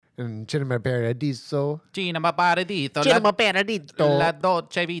Cinema Paradiso. Cinema Paradiso. Cinema Paradiso. La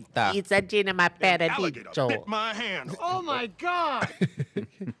Dolce Vita. It's a Cinema Alligator bit Paradiso. my hand. Oh my God!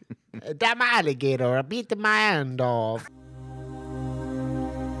 Damn alligator bit my hand off.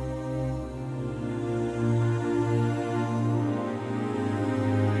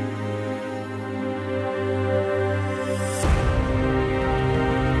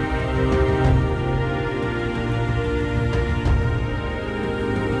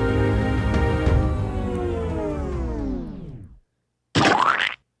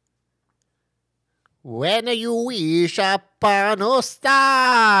 When you wish upon a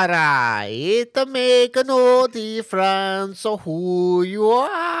star, it make no difference who you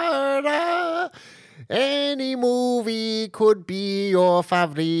are. Any movie could be your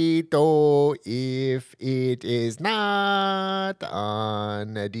favorito if it is not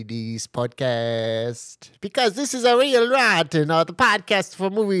on DD's podcast. Because this is a real rotten, the podcast for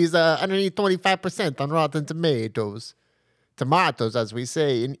movies underneath 25% on Rotten Tomatoes. Tomatoes, as we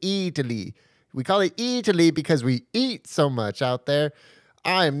say in Italy. We call it Italy because we eat so much out there.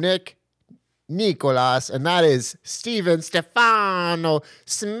 I'm Nicolas, and that is Stefano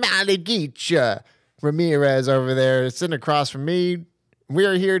Smaligich Ramirez over there sitting across from me. We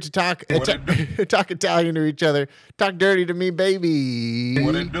are here to talk Italian to each other. Talk dirty to me, baby.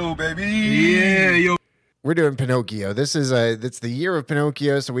 What it do, baby? Yeah, yo. We're doing Pinocchio. It's the year of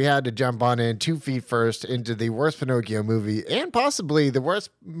Pinocchio, so we had to jump on in 2 feet first into the worst Pinocchio movie and possibly the worst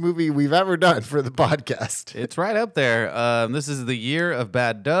movie we've ever done for the podcast. It's right up there. This is the year of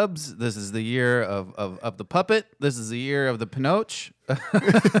bad dubs. This is the year of the puppet. This is the year of the Pinoche.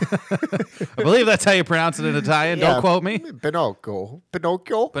 I believe that's how you pronounce it in Italian. Yeah, Don't quote me. Pinocchio.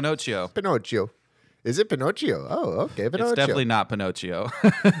 Pinocchio. Is it Pinocchio? Oh, okay. Pinocchio. It's definitely not Pinocchio.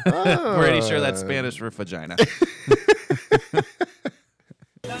 Oh. Pretty sure that's Spanish for vagina.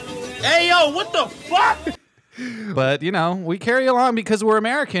 Hey, yo, what the fuck? But, we carry along because we're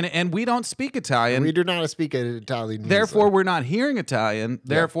American and we don't speak Italian. We do not speak Italian. Therefore, we're not hearing Italian.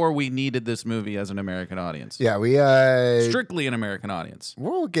 Therefore, we needed this movie as an American audience. Yeah, we Strictly an American audience.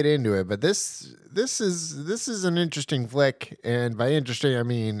 we'll get into it, but this is an interesting flick, and by interesting I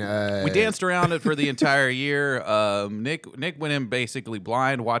mean We danced around it for the entire year. Nick went in basically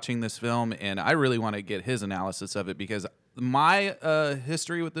blind watching this film, and I really want to get his analysis of it because my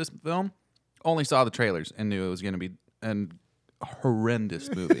history with this film only saw the trailers and knew it was going to be a horrendous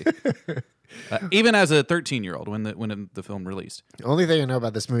movie. Even as a 13-year-old when the film released. The only thing I know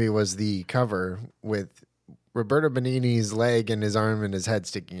about this movie was the cover with Roberto Benigni's leg and his arm and his head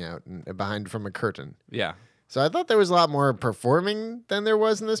sticking out and behind from a curtain. Yeah. So I thought there was a lot more performing than there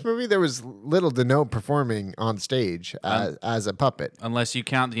was in this movie. There was little to no performing on stage as a puppet. Unless you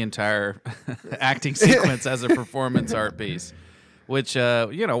count the entire acting sequence as a performance art piece. Which,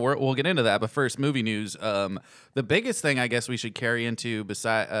 we'll get into that. But first, movie news. The biggest thing I guess we should carry into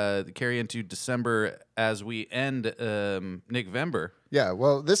December as we end Nickvember. Yeah,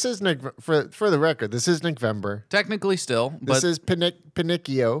 well, this is for the record. This is Nickvember. Technically still. This is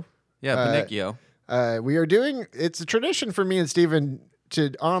Pinocchio. Yeah, Pinocchio. We are doing. It's a tradition for me and Steven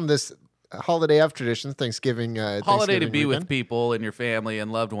to on this holiday of traditions, Thanksgiving. Holiday to Thanksgiving be weekend. with people and your family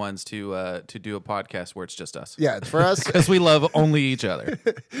and loved ones to do a podcast where it's just us. Yeah, it's for us. Because we love only each other,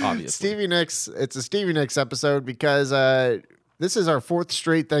 obviously. Stevie Nicks. It's a Stevie Nicks episode because this is our 4th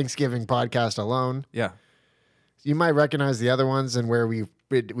straight Thanksgiving podcast alone. Yeah. You might recognize the other ones and where we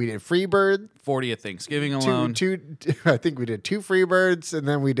did Freebird. 40th Thanksgiving alone. I think we did 2 Freebirds and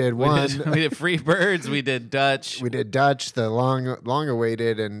then we did one. We did Free Birds. We did Dutch. We did Dutch, the long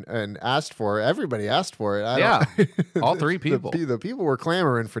awaited and asked for. Everybody asked for it. All 3 people. The people were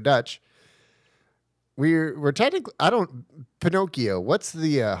clamoring for Dutch. We're technically. Pinocchio. What's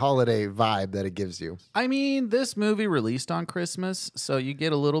the holiday vibe that it gives you? I mean, this movie released on Christmas, so you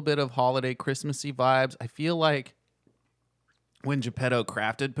get a little bit of holiday Christmassy vibes. I feel like when Geppetto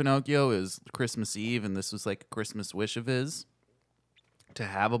crafted Pinocchio, it was Christmas Eve, and this was like a Christmas wish of his to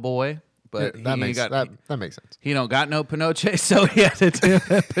have a boy. But that makes sense. He don't got no Pinocchio, so he had to do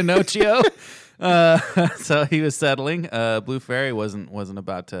Pinocchio. So he was settling. Blue Fairy wasn't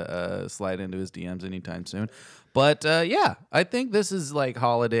about to slide into his DMs anytime soon. But yeah, I think this is like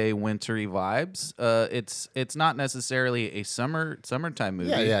holiday wintry vibes. It's not necessarily a summertime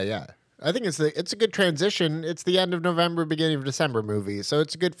movie. Yeah. I think it's a good transition. It's the end of November, beginning of December movie, so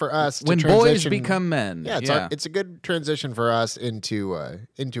it's good for us when to boys transition. become men. Yeah, it's a good transition for us into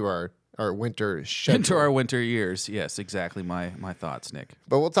our our winter schedule. Into our winter years. Yes, exactly my thoughts, Nick.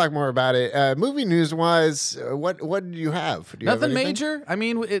 But we'll talk more about it. Movie news wise, what did you have? Do you have Nothing anything? major. I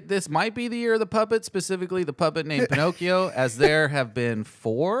mean, this might be the year of the puppet, specifically the puppet named Pinocchio, as there have been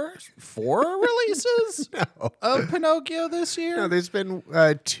four releases of Pinocchio this year. No, there's been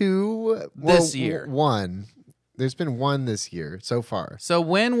two This year. One. There's been one this year so far. So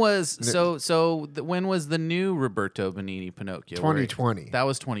when was when was the new Roberto Benigni Pinocchio? 2020. That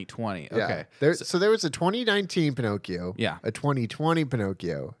was 2020. Okay. Yeah. So there was a 2019 Pinocchio. Yeah. A 2020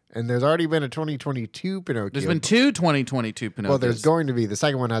 Pinocchio, and there's already been a 2022 Pinocchio. There's been two 2022 Pinocchios. Well, there's going to be. The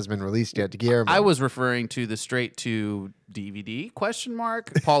second one hasn't been released yet. Guillermo. I was referring to the straight to DVD ?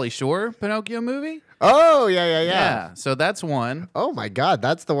 Pauly Shore Pinocchio movie. Oh yeah. So that's one. Oh my God,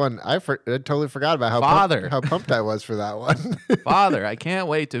 that's the one. I totally forgot about how Father. how pumped I was for that one. Father, I can't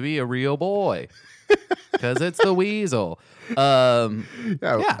wait to be a real boy because it's the weasel. Yeah.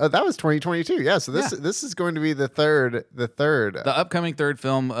 That was 2022. Yeah, so this is going to be the third. The upcoming third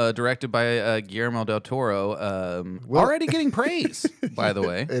film, directed by Guillermo del Toro, already getting praise. By the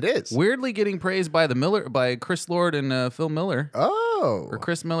way, It is. weirdly getting praised by Chris Lord and Phil Miller. Oh, Or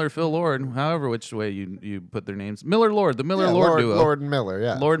Chris Miller, Phil Lord, however which way you put their names. Miller Lord, the Miller yeah, Lord duo. Lord and Miller.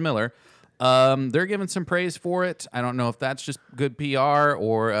 Yeah, Lord Miller. They're giving some praise for it. I don't know if that's just good PR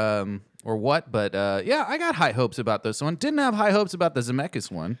or what, but yeah, I got high hopes about this one. Didn't have high hopes about the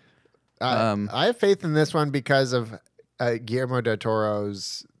Zemeckis one. I have faith in this one because of Guillermo del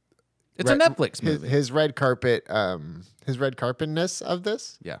Toro's. It's a Netflix movie. His red carpet, his red carpetness of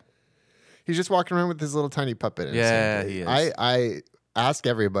this. Yeah. He's just walking around with his little tiny puppet. And Yeah, he is. I ask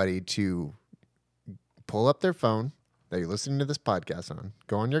everybody to pull up their phone that you're listening to this podcast on.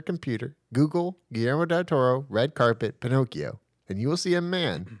 Go on your computer, Google Guillermo del Toro red carpet Pinocchio, and you will see a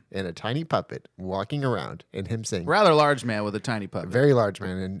man in a tiny puppet walking around, and him saying, Rather large man with a tiny puppet. very large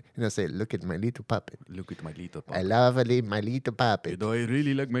man, and he'll say, "Look at my little puppet. Look at my little I puppet. love my little puppet." I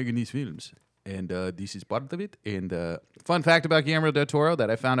really like making these films. And this is part of it. And fun fact about Guillermo del Toro that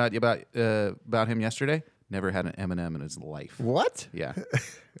I found out about him yesterday: never had an M&M in his life. What? Yeah.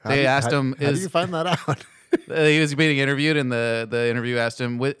 How They do- asked how- him, How do you find that out? he was being interviewed, and the interview asked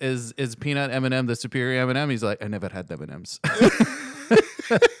him, "Is peanut M&M the superior M&M?" He's like, "I never had M&Ms."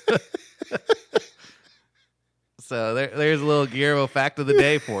 So there's a little Guillermo fact of the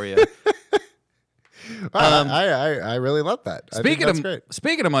day for you. I really love that. I think that's great.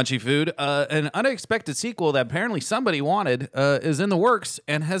 Speaking of Munchie food, an unexpected sequel that apparently somebody wanted is in the works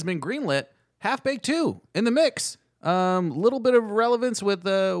and has been greenlit. Half Baked 2 in the mix. Little bit of relevance with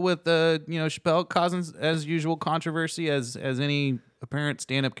Chappelle causing, as usual, controversy as any apparent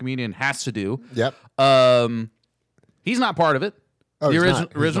stand-up comedian has to do. Yep. He's not part of it. Oh, The he's original,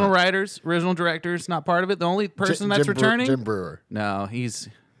 not. He's original not. writers, original directors, not part of it. The only person that's returning, Jim Brewer. no, he's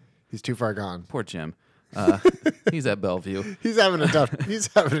He's too far gone. poor Jim. He's at Bellevue. He's having a tough. He's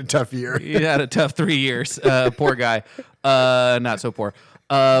having a tough year. He had a tough 3 years. Poor guy. Not so poor.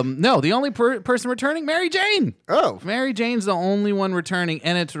 No, the only person returning, Mary Jane. Oh, Mary Jane's the only one returning,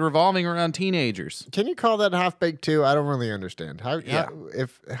 and it's revolving around teenagers. can you call that Half Baked 2? I don't really understand. Yeah.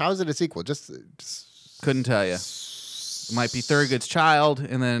 How is it a sequel? Just Couldn't tell you. Might be Thurgood's child,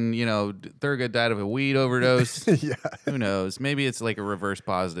 and then Thurgood died of a weed overdose. yeah. Who knows? Maybe it's like a reverse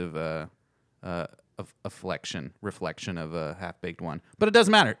positive reflection of a Half Baked 1. But it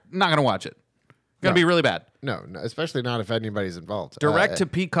doesn't matter. I'm not gonna watch it. Gonna No. be really bad. No, especially not if anybody's involved. Direct to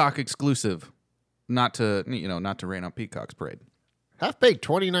Peacock exclusive. Not to rain on Peacock's parade. Half Baked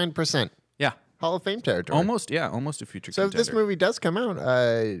 29%. Yeah. Hall of Fame territory. Almost a future So if contender. this movie does come out,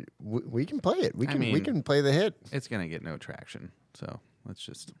 we can play it. We can play the hit. It's gonna get no traction. So let's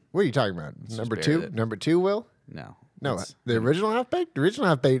just What are you talking about? Number bury two? it. Number two, Will? no. No, It's- the original Half Baked. The original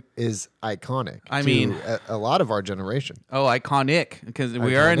Half Baked is iconic. I to mean- a lot of our generation. Oh, iconic because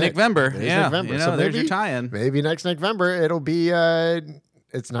we are in Iconic. November. It is Yeah, November. So there's your tie-in. Maybe next November it'll be.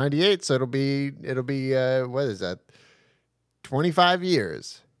 It's 98, so it'll be. What is that? 25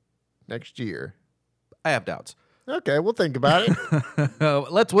 years next year. I have doubts. Okay, we'll think about it.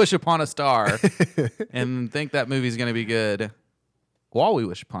 Let's wish upon a star and think that movie's gonna be good. While we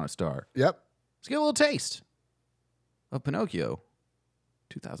wish upon a star, Yep. let's get a little taste of Pinocchio,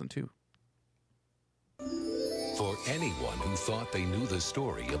 2002. For anyone who thought they knew the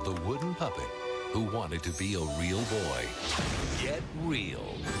story of the wooden puppet who wanted to be a real boy, get real.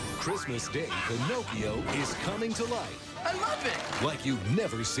 Christmas Day, Pinocchio is coming to life. I love it. Like you've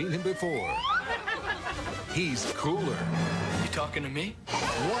never seen him before. He's cooler, You talking to me?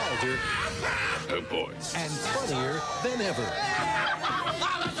 wilder, Oh, boy. and funnier than ever.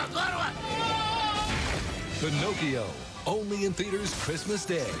 Pinocchio, Only in theaters Christmas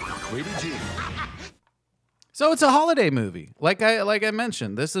Day. Rated G. So it's a holiday movie. Like I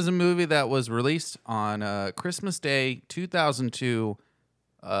mentioned, this is a movie that was released on Christmas Day 2002.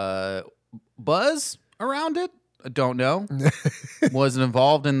 Buzz around it? I don't know. Wasn't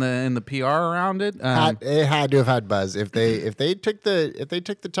involved in the PR around it. It had to have had buzz if they took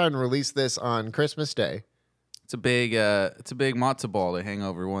the time to release this on Christmas Day. It's a big matzo ball to hang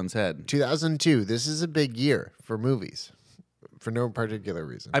over one's head. 2002. This is a big year for movies, for no particular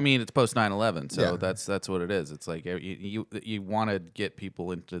reason. I mean, it's post 9/11, so Yeah. that's what it is. It's like you want to get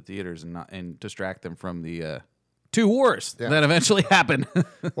people into the theaters and distract them from the two wars that eventually happened.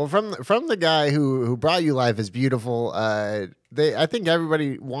 Well, from the guy who brought you Life is Beautiful, I think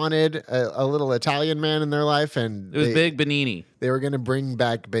everybody wanted a little Italian man in their life, and It was Big Benini. They were going to bring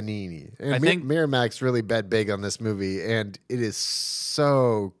back Benini. And I think Miramax really bet big on this movie, and it is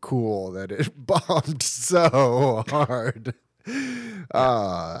so cool that it bombed so hard.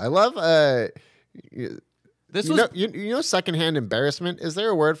 I love This you was know secondhand embarrassment. Is there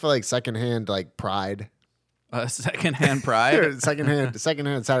a word for like secondhand like pride? secondhand pride.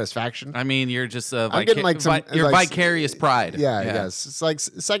 secondhand satisfaction. I mean, you're just I'm getting like some your like, vicarious pride. Yeah, I guess it's like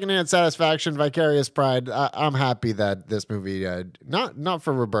secondhand satisfaction, vicarious pride. I'm happy that this movie, not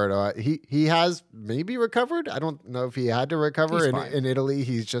for Roberto. He has maybe recovered. I don't know if he had to recover He's fine. in Italy.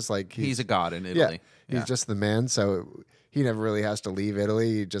 He's just like He's a god in Italy. Yeah, he's just the man. So he never really has to leave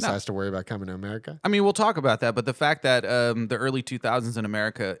Italy. He just has to worry about coming to America. I mean, we'll talk about that, but the fact that the early 2000s in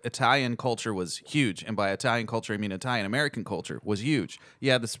America, Italian culture was huge. And by Italian culture, I mean Italian American culture was huge.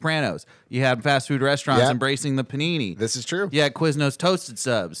 You had The Sopranos. You had fast food restaurants Yep. embracing the panini. This is true. You had Quiznos toasted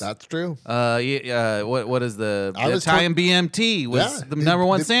subs. That's true. What is the was Italian BMT was Yeah, the number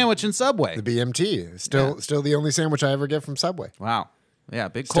one sandwich in Subway. The BMT still the only sandwich I ever get from Subway. Wow. Yeah,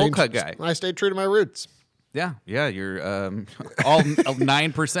 big cold cut guy. I stayed true to my roots. Yeah, you're all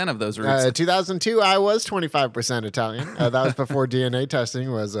 9% of those roots. 2002, I was 25% Italian. That was before DNA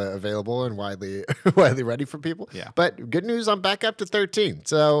testing was available and widely ready for people. Yeah. But good news, I'm back up to 13.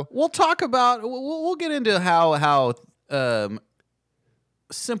 So We'll talk about. We'll get into how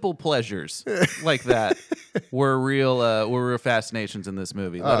simple pleasures like that were real fascinations in this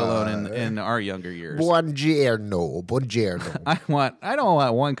movie, let alone in our younger years. buongiorno. I don't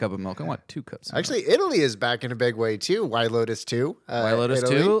want 1 cup of milk. I want 2 cups. Of milk. Actually, Italy is back in a big way too. White Lotus 2. White Lotus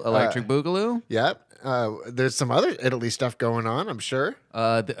Italy. 2, Electric Boogaloo. Yep. There's some other Italy stuff going on, I'm sure.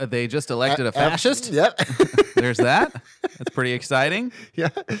 They just elected a fascist. Yep. There's that. That's pretty exciting. Yeah.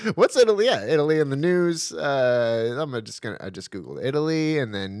 What's Italy? Yeah, Italy in the news. I just Googled Italy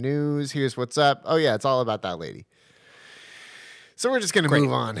and then news. Here's what's up. Oh yeah, it's all about that lady. So we're just gonna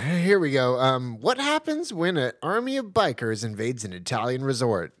move on. Here we go. What happens when an army of bikers invades an Italian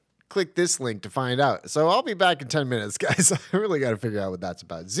resort? Click this link to find out. So I'll be back in 10 minutes, guys. I really got to figure out what that's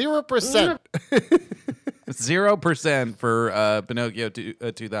about. 0%. 0% for Pinocchio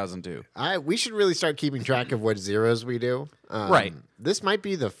 2002. We should really start keeping track of what zeros we do. Right. This might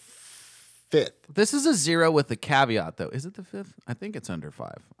be the 5th. This is a 0 with the caveat, though. Is it the 5th? I think it's under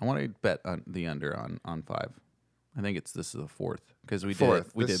 5. I want to bet on the under on 5. I think this is the 4th because we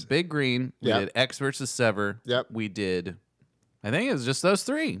did Big Green. We did X versus Sever. Yep. We did. I think it was just those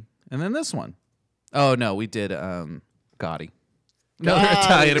 3, and then this one. Oh no, we did Gotti. Another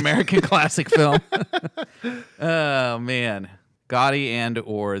Italian American classic film. Oh man, Gotti and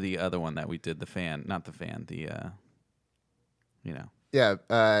or the other one that we did, the fan, not the fan, the Yeah.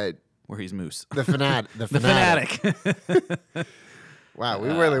 where he's Moose. The fanatic. The fanatic. Wow, we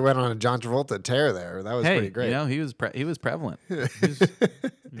really went on a John Travolta tear there. That was pretty great. You know, he was prevalent.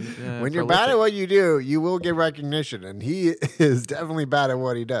 When you're bad at what you do, you will get recognition, and he is definitely bad at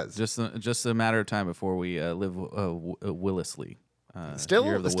what he does. Just a matter of time before we live Willisly. Still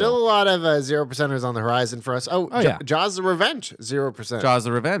Year of the a Will. lot of 0%ers on the horizon for us. Yeah. Jaws the Revenge, 0%. Jaws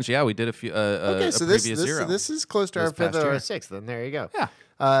the Revenge. Yeah, we did a few. Okay, so a this previous zero. this is close to our This 5th past or our year. 6th. Then there you go. Yeah.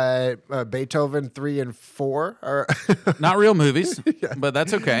 Beethoven 3 and 4 are Not real movies, but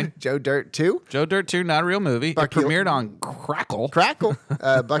that's okay. Joe Dirt 2. Joe Dirt 2, not a real movie. Bucky- It premiered on Crackle. Crackle.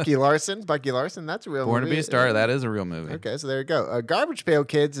 Bucky Larson, that's a real Born to movie. be a Star, that is a real movie. Okay, so there you go. Garbage Pail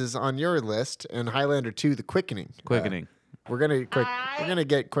Kids is on your list, and Highlander 2, The Quickening. Quickening. We're gonna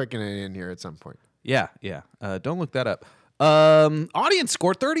get Quickening in here at some point. Yeah. Don't look that up. Audience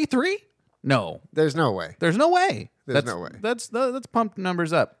score 33? No. There's no way. There's no way. There's no way. That's pumped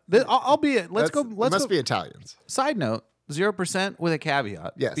numbers up. Albeit, let's go. It must be Italians. Side note: 0% with a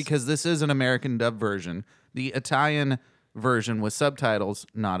caveat. Yes. Because this is an American dub version. The Italian version with subtitles,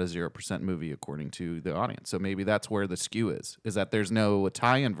 not a 0% movie according to the audience. So maybe that's where the skew is that there's no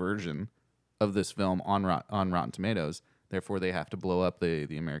Italian version of this film on Rotten Tomatoes, Therefore, they have to blow up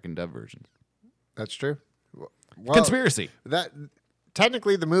the American dub version. That's true. Well, Conspiracy. That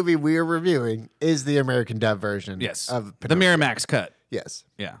technically the movie we are reviewing is the American dub version. Yes. Of The Pinocchio. Miramax cut. Yes.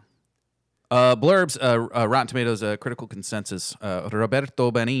 Yeah. Blurbs, Rotten Tomatoes critical consensus.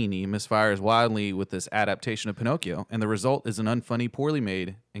 Roberto Benigni misfires wildly with this adaptation of Pinocchio, and the result is an unfunny, poorly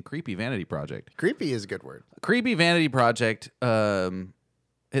made, and creepy vanity project. Creepy is a good word. Creepy vanity project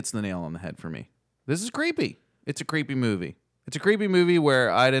hits the nail on the head for me. This is creepy. It's a creepy movie. It's a creepy movie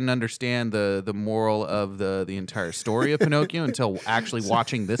where I didn't understand the moral of the entire story of Pinocchio until actually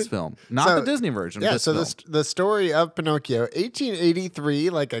watching this film, not So- the Disney version. Yeah, of this so film. the story of Pinocchio,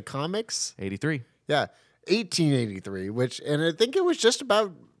 1883, like a comics. 83. Yeah, 1883, and I think it was just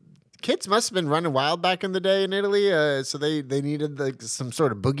about kids must have been running wild back in the day in Italy, so they needed like some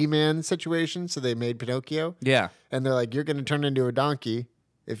sort of boogeyman situation, so they made Pinocchio, Yeah. and they're like, you're going to turn into a donkey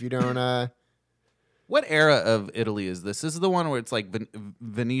if you don't. What era of Italy is this? This is the one where it's like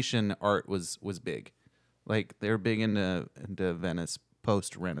Venetian art was big. Like they were big into Venice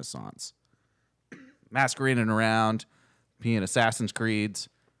post Renaissance. Masquerading around, being Assassin's Creeds,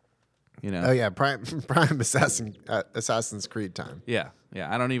 you know. Oh yeah, prime Assassin's Creed time. Yeah.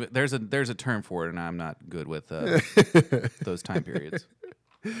 I don't even there's a term for it and I'm not good with those time periods.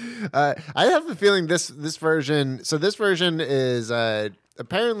 I have a feeling this version. So this version is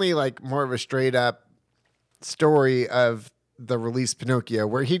apparently like more of a straight up story of the released Pinocchio,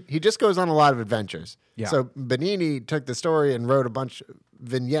 where he just goes on a lot of adventures. Yeah. So Benigni took the story and wrote a bunch of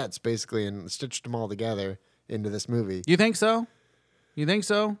vignettes basically and stitched them all together into this movie. You think so? You think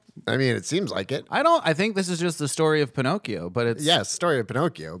so? I mean, it seems like it. I think this is just the story of Pinocchio, but it's Yes, story of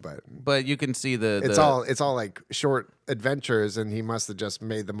Pinocchio, but you can see it's all like short adventures, and he must have just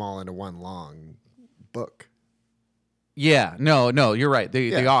made them all into one long book. Yeah, no, you're right.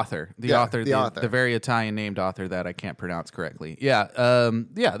 The author, the very Italian named author that I can't pronounce correctly. Yeah,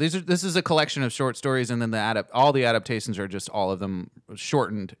 this is a collection of short stories, and then all the adaptations are just all of them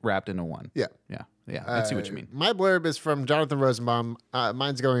shortened, wrapped into one. Yeah. I see what you mean. My blurb is from Jonathan Rosenbaum.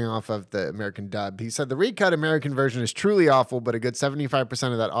 Mine's going off of the American dub. He said the recut American version is truly awful, but a good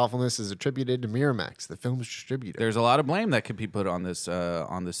 75% of that awfulness is attributed to Miramax, the film's distributor. There's a lot of blame that could be put on this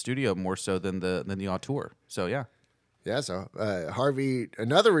on the studio more so than the auteur. So yeah. Yeah, so Harvey,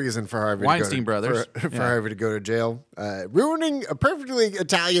 another reason for Harvey Weinstein brothers. for Harvey to go to jail, ruining a perfectly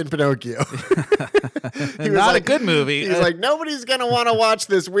Italian Pinocchio. Not a good movie. He's like, nobody's going to want to watch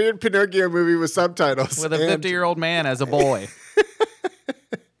this weird Pinocchio movie with subtitles. With a 50-year-old man as a boy.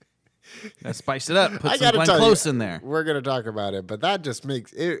 Gotta spice it up. Put some Glenn Close in there. We're going to talk about it, but that just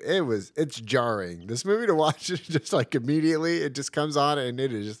makes it's jarring. This movie to watch it just like immediately, it just comes on and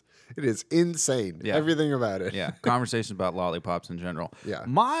it is insane. Yeah. Everything about it. Yeah, conversations about lollipops in general. Yeah.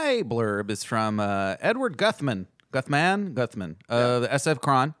 My blurb is from Edward Guthman, the SF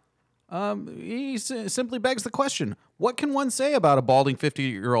Cron. He simply begs the question, what can one say about a balding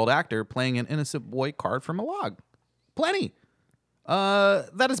 50-year-old actor playing an innocent boy carved from a log? Plenty.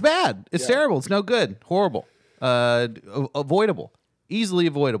 That is bad. It's terrible. It's no good. Horrible. Avoidable. Easily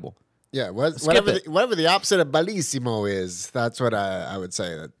avoidable. Yeah, whatever the opposite of bellissimo is, that's what I would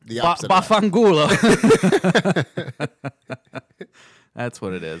say. That the opposite. Bafangulo. That's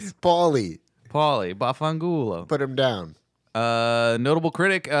what it is. Paulie, Bafangulo. put him down. Notable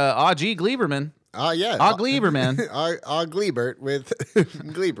critic, A.G. Gleiberman. Oh yeah, Gleiberman. Gleibert with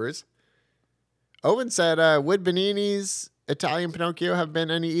Gleibers. Owen said, "Would Benigni's Italian Pinocchio have been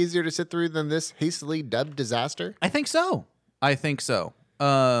any easier to sit through than this hastily dubbed disaster?" I think so.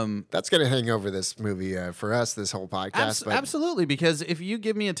 That's going to hang over this movie for us, this whole podcast. Absolutely, because if you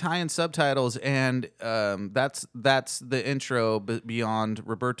give me Italian subtitles and that's the intro beyond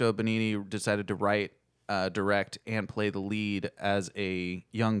Roberto Benigni decided to write, direct, and play the lead as a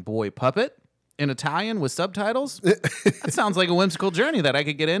young boy puppet in Italian with subtitles, that sounds like a whimsical journey that I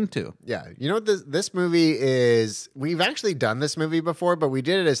could get into. Yeah. You know what this movie is? We've actually done this movie before, but we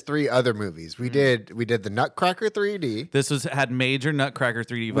did it as 3 other movies. We did the Nutcracker 3D. This had major Nutcracker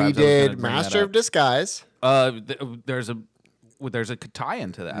 3D vibes. We did Master of Disguise. There's a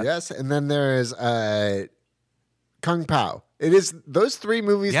tie-in to that. Yes, and then there is Kung Pao. It is those 3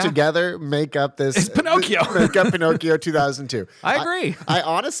 movies together make up this. It's Pinocchio. Make up Pinocchio 2002. I agree. I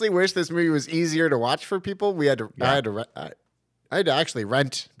honestly wish this movie was easier to watch for people. I had to actually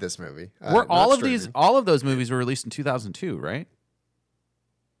rent this movie. All of those movies were released in 2002, right?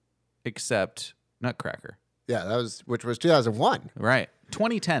 Except Nutcracker. Yeah, which was 2001. Right.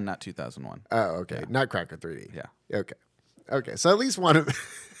 2010, not 2001. Oh, okay. Yeah. Nutcracker 3D. Yeah. Okay. So at least one of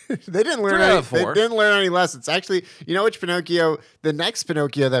They didn't learn. 3 out of They 4. didn't learn any lessons. Actually, you know which Pinocchio? The next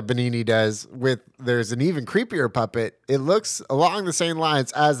Pinocchio that Benigni does with there's an even creepier puppet. It looks along the same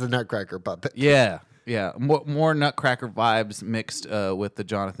lines as the Nutcracker puppet. Yeah. Yeah, more Nutcracker vibes mixed with the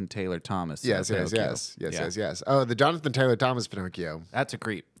Jonathan Taylor Thomas. Yes. Oh, the Jonathan Taylor Thomas Pinocchio. That's a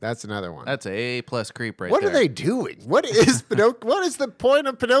creep. That's another one. That's a A+ creep right What there. are they doing? What is Pinocchio? What is the point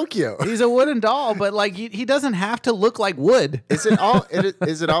of Pinocchio? He's a wooden doll, but like he doesn't have to look like wood. Is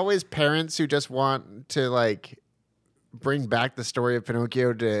it always parents who just want to like bring back the story of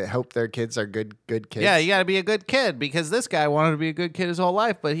Pinocchio to hope their kids are good kids? Yeah, you got to be a good kid because this guy wanted to be a good kid his whole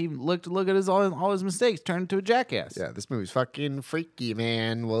life, but he look at all his mistakes, turned into a jackass. Yeah, this movie's fucking freaky,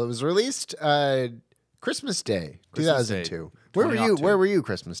 man. Well, it was released Christmas Day, Christmas Day, 2002. 20 Where were you? October. Where were you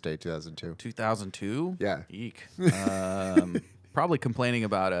Christmas Day 2002? 2002. Yeah. Eek. Probably complaining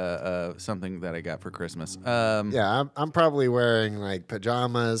about something that I got for Christmas. Yeah, I'm probably wearing like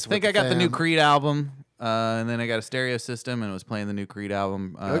pajamas. I think I got the new Creed album, and then I got a stereo system and was playing the new Creed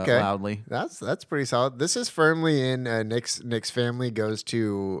album loudly. That's pretty solid. This is firmly in Nick's family goes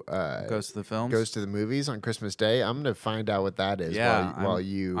to the films. goes to the movies on Christmas Day. I'm gonna find out what that is. Yeah, while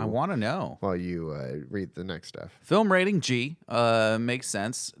I want to know. while you read the next stuff. Film rating G makes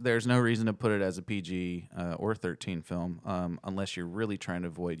sense. There's no reason to put it as a PG or 13 film unless you're really trying to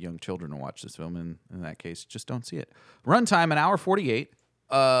avoid young children to watch this film. And in that case, just don't see it. Runtime,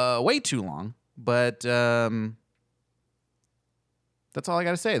 1:48. Way too long. But that's all I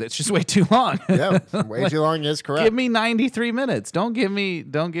got to say. That's just way too long. Yeah, way too long is correct. Give me 93 minutes. Don't give me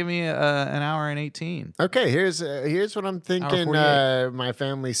an hour and 18. Okay, here's what I'm thinking. 48. My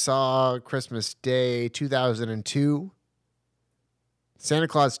family saw Christmas Day 2002. Santa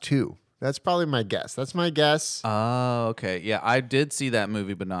Claus 2. That's probably my guess. That's my guess. Oh, okay. Yeah, I did see that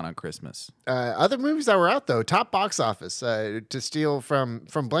movie, but not on Christmas. Other movies that were out though, top box office. To steal from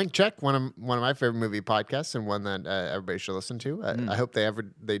Blank Check, one of my favorite movie podcasts, and one that everybody should listen to. I hope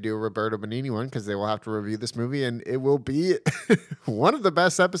they do a Roberto Benigni one because they will have to review this movie, and it will be one of the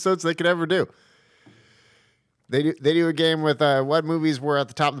best episodes they could ever do. They do a game with what movies were at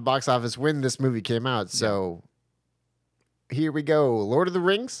the top of the box office when this movie came out. So here we go: Lord of the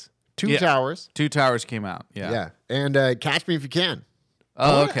Rings. Two Towers. Two Towers came out. Yeah. Yeah. And Catch Me If You Can.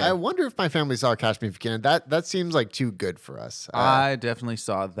 Oh, okay. I wonder if my family saw Catch Me If You Can. That seems like too good for us. I definitely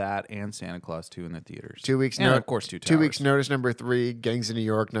saw that and Santa Claus 2 in the theaters. 2 weeks and of course, Two Towers. 2 weeks notice, number 3. Gangs of New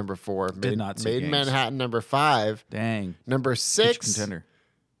York, number 4. Did not see Made in Gangs. Manhattan, number 5. Dang. Number Huge 6. contender.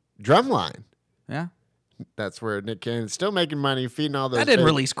 Drumline. Yeah. That's where Nick Cannon's still making money, feeding all those. That didn't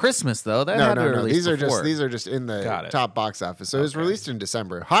babies. release Christmas though. That No, had to no. release These before. are just in the Got it. top box office. So it was released in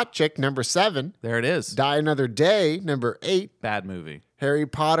December. Hot Chick, number 7. There it is. Die Another Day, number 8. Bad movie. Harry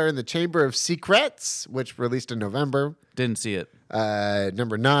Potter and the Chamber of Secrets, which released in November, Didn't see it.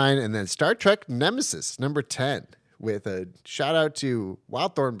 number 9, and then Star Trek Nemesis, number 10, with a shout out to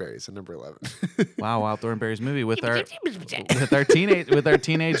Wild Thornberrys at number 11. Wow, Wild Thornberry's movie with our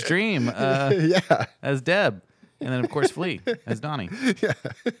teenage dream Yeah. as Deb. And then, of course, Flea as Donnie.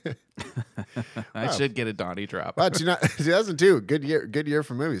 I should get a Donnie drop. Wow, 2002, good year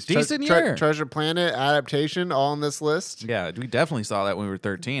for movies. Decent year. Treasure Planet adaptation, all on this list. Yeah, we definitely saw that when we were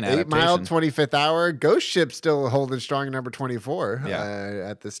 13. 8 Mile, adaptation. 25th Hour. Ghost Ship still holding strong at number 24 Yeah.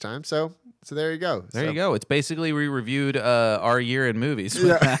 at this time. So there you go. There you go. It's basically we reviewed our year in movies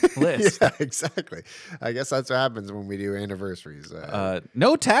with that list. Yeah, exactly. I guess that's what happens when we do anniversaries.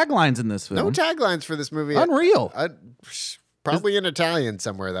 No taglines in this film. No taglines for this movie. Unreal. Probably in Italian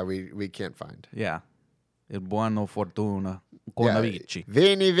somewhere that we can't find. Yeah. Il buono fortuna con la Yeah. vici.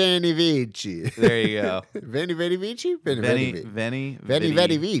 Veni, veni, vici. There you go. Veni, veni, vici? Veni, Veni, vici. veni, Veni,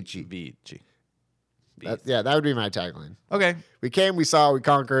 veni, vici. vici. That would be my tagline. Okay. We came, we saw, we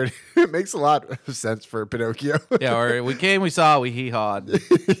conquered. It makes a lot of sense for Pinocchio. Yeah, or we came, we saw, we hee-hawed. There's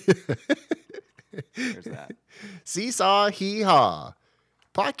that. Seesaw, hee-haw.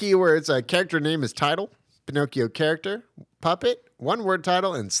 Plot keywords, character name is title, Pinocchio character, puppet, one-word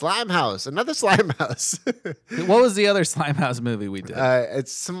title, and Slime House. Another Slime House. What was the other Slimehouse movie we did?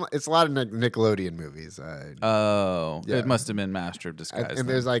 It's a lot of Nickelodeon movies. Oh, yeah. it must have been Master of Disguise. And then.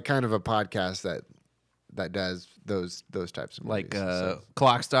 there's like kind of a podcast that does those types of movies. like so.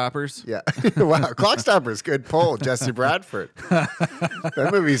 Clock Stoppers. Yeah. Wow. Clockstoppers. Good pull. Jesse Bradford.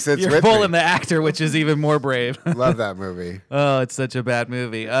 That movie sits You're with pulling me. the actor, which is even more brave. Love that movie. Oh, it's such a bad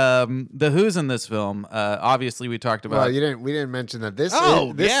movie. The Who's in this film? Obviously, we talked about. Well, we didn't mention that this.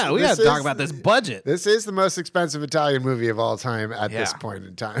 Oh, this, yeah, we this got to talk is- about this budget. This is the most expensive Italian movie of all time at this Yeah. point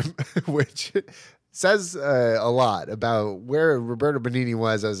in time, which says a lot about where Roberto Benigni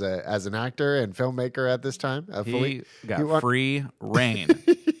was as an actor and filmmaker at this time. He got wa- free reign.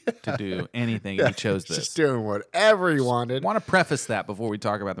 to do anything, and he chose this. Just doing whatever he wanted. I want to preface that before we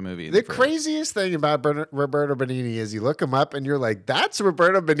talk about the movie. The craziest thing about Roberto Benigni is you look him up and you're like, "That's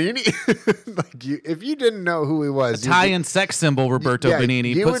Roberto Benigni." If you didn't know who he was, Italian sex symbol Roberto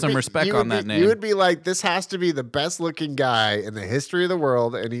Benigni. Put some respect on that name. You would be like, "This has to be the best looking guy in the history of the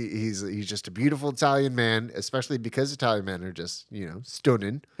world," and he's just a beautiful Italian man, especially because Italian men are just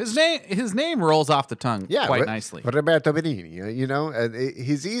stunning. His name rolls off the tongue quite nicely. Roberto Benigni,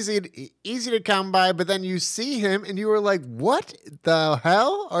 he's easy to come by, but then you see him and you were like, "What the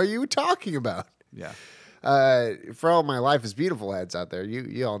hell are you talking about?" Yeah. For all my Life is Beautiful heads out there,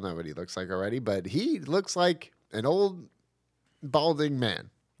 you all know what he looks like already, but he looks like an old balding man.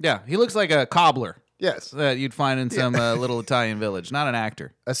 Yeah, he looks like a cobbler. Yes. That you'd find in some little Italian village. Not an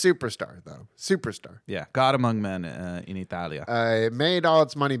actor. A superstar, though. Superstar. Yeah, God among men in Italia. It made all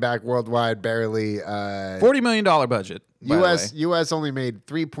its money back worldwide, barely. $40 million budget. U.S. only made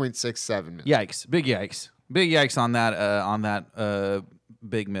 $3.67 million. Yikes! Big yikes on that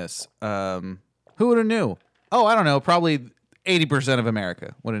big miss. Who would have knew? Oh, I don't know. Probably 80% of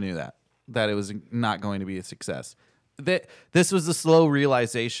America would have knew that it was not going to be a success. This was the slow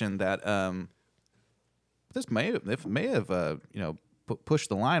realization that this may have pushed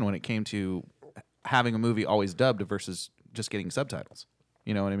the line when it came to having a movie always dubbed versus just getting subtitles.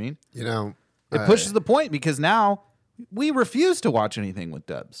 You know what I mean? It pushes the point because now we refuse to watch anything with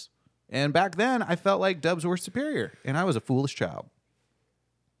dubs. And back then, I felt like dubs were superior, and I was a foolish child.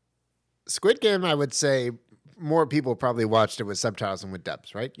 Squid Game, I would say more people probably watched it with subtitles than with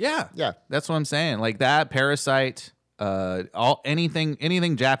dubs, right? Yeah. Yeah. That's what I'm saying. Like that, Parasite,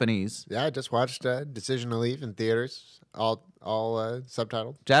 anything Japanese. Yeah, I just watched Decision to Leave in theaters, all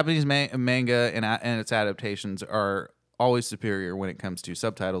subtitled. Japanese manga and its adaptations are always superior when it comes to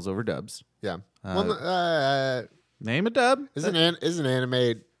subtitles over dubs. Yeah. Name a dub. Isn't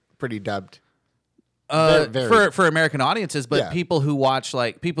anime pretty dubbed? For American audiences, but people who watch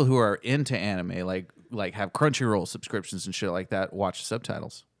people who are into anime, like have Crunchyroll subscriptions and shit like that, watch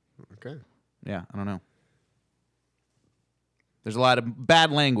subtitles. Okay. Yeah, I don't know. There's a lot of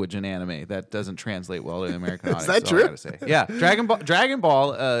bad language in anime that doesn't translate well to the American audience. Is that true? I gotta say. Yeah, Dragon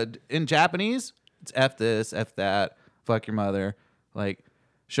Ball in Japanese, it's F this, F that, fuck your mother, like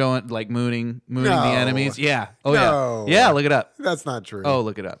showing mooning the enemies. Yeah. Oh No. yeah. Yeah. Look it up. That's not true. Oh,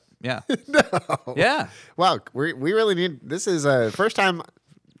 look it up. Yeah. No. Yeah. Wow. We really need. This is first time.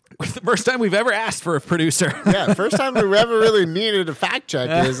 The first time we've ever asked for a producer. Yeah, first time we ever really needed a fact check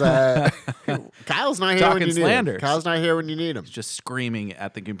is Kyle's not here when you need him. Kyle's not here when you need him. Just screaming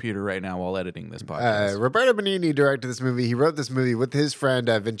at the computer right now while editing this podcast. Roberto Benigni directed this movie. He wrote this movie with his friend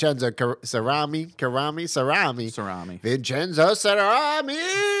Vincenzo Cerami. Vincenzo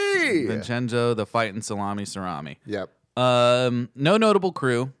Cerami. Vincenzo, the fighting salami Cerami. Yep. No notable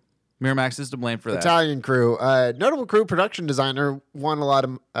crew. Miramax is to blame for that. Italian crew. Notable crew production designer won a lot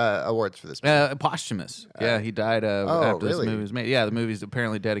of awards for this movie. Posthumous. Yeah, he died after this movie was made. Yeah, the movie's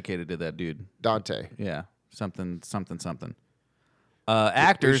apparently dedicated to that dude. Dante. Yeah, something.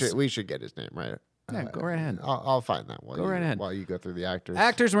 Actors. We should get his name, right? Yeah, go right ahead. I'll find that while you go through the actors.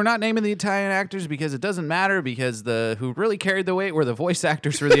 Actors, we're not naming the Italian actors because it doesn't matter because who really carried the weight were the voice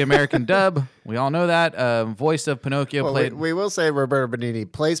actors for the American dub. We all know that. Voice of Pinocchio played. We will say Roberto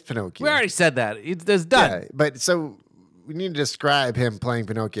Benigni plays Pinocchio. We already said that. It's done. Yeah, but so we need to describe him playing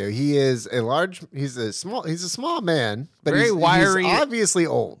Pinocchio. He's a small man, but very wiry, he's obviously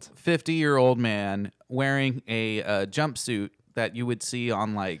old. 50-year-old man wearing a jumpsuit that you would see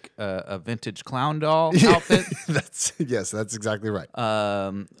on like a vintage clown doll outfit. That's exactly right.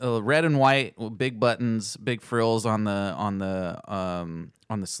 Red and white, big buttons, big frills on the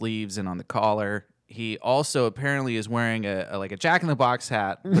sleeves and on the collar. He also apparently is wearing a Jack in the Box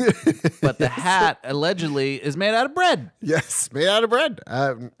hat, but the hat allegedly is made out of bread. Yes, made out of bread.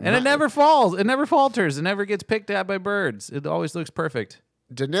 And it never falls. It never falters. It never gets picked at by birds. It always looks perfect.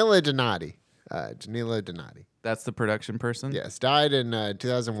 Danilo Donati. That's the production person? Yes, died in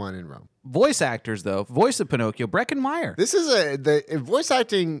 2001 in Rome. Voice actors, though. Voice of Pinocchio, Breckin Meyer. This is the voice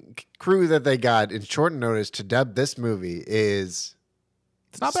acting crew that they got in short notice to dub this movie is...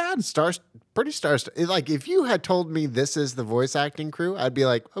 It's not bad. Pretty star. Like, if you had told me this is the voice acting crew, I'd be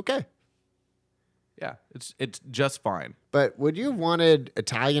like, okay. Yeah, it's just fine. But would you have wanted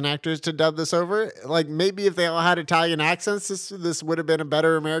Italian actors to dub this over? Like, maybe if they all had Italian accents, this would have been a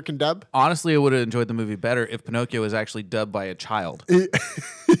better American dub? Honestly, I would have enjoyed the movie better if Pinocchio was actually dubbed by a child. Jonathan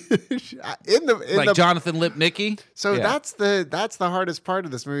Lipnicki. So yeah. That's the hardest part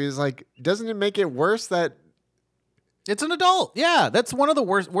of this movie is like, doesn't it make it worse that It's an adult. Yeah, that's one of the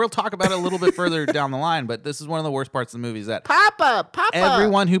worst. We'll talk about it a little bit further down the line, but this is one of the worst parts of the movie is that Papa.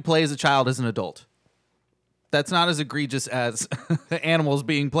 everyone who plays a child is an adult. That's not as egregious as animals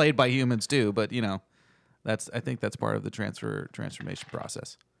being played by humans too, but I think that's part of the transformation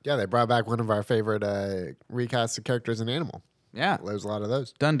process. Yeah, they brought back one of our favorite recasted characters in Animal. Yeah, There's a lot of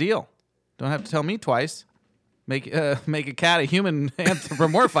those. done deal. Don't have to tell me twice. Make a cat a human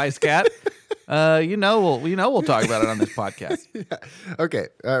anthropomorphized cat. We'll talk about it on this podcast. Okay,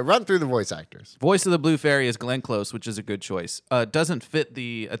 run through the voice actors. Voice of the Blue Fairy is Glenn Close, which is a good choice. Doesn't fit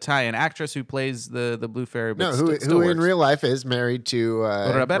the Italian actress who plays the Blue Fairy, but No, still who in works. real life is married to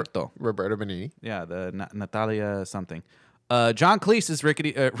Roberto. Roberto Benigni. Yeah, the Natalia something. John Cleese is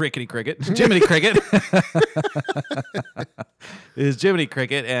Rickety Cricket. Jiminy Cricket is Jiminy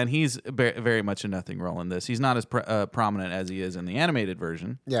Cricket, and he's very much a nothing role in this. He's not as prominent as he is in the animated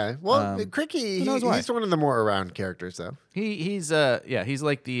version. Yeah, well, Cricky, knows why? he's one of the more around characters, though. He's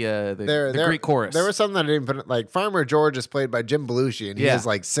like the Greek chorus. There was something that I didn't put. Like Farmer George is played by Jim Belushi, and he Yeah. has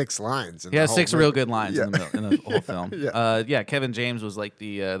like 6 lines. He has 6 real good lines Yeah. in the whole film. Yeah. Kevin James was like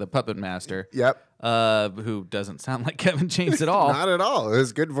the puppet master. Yep. Who doesn't sound like Kevin James at all. Not at all. It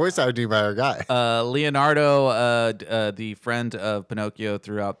was good voice acting by our guy. Leonardo, the friend of Pinocchio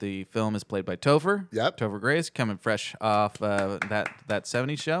throughout the film, is played by Topher. Yep. Topher Grace, coming fresh off that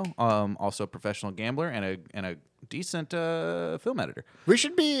 70s show. Also a professional gambler and a decent film editor. We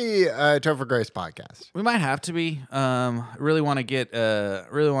should be a Topher Grace podcast. We might have to be. Really want to get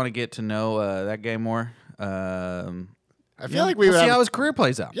to know that guy more. I feel like we we'll would see have, how his career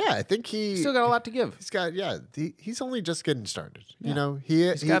plays out. Yeah, I think he Still got a lot to give. He's got he's only just getting started. Yeah. You know,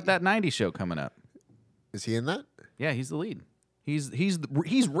 He's got that 90s show coming up. Is he in that? Yeah, he's the lead.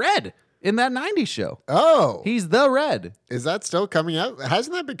 He's Red in that 90s show. Oh, He's the Red. is that still coming out?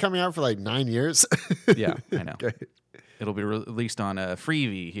 Hasn't that been coming out for like 9 years? Yeah, I know. Okay. It'll be released on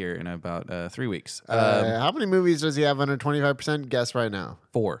Freevee here in about 3 weeks. How many movies does he have under 25%? Guess right now.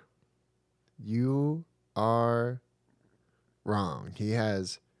 4. You are wrong. He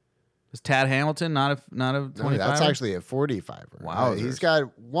has. Is Tad Hamilton not a 25? No, that's actually a 45er. Wowzers. He's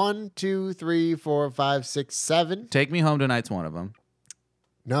got 1, 2, 3, 4, 5, 6, 7. Take Me Home Tonight's one of them.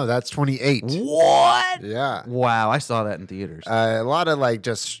 No, that's 28. What? Yeah. Wow, I saw that in theaters. A lot of like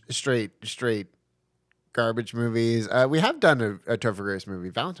just straight garbage movies. We have done a Topher Grace movie,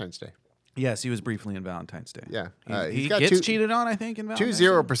 Valentine's Day. Yes, he was briefly in Valentine's Day. Yeah. He he's got gets 2 cheated on, I think, in Valentine's 2 Day.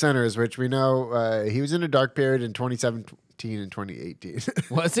 0%ers, which we know he was in a dark period in 2017 and 2018.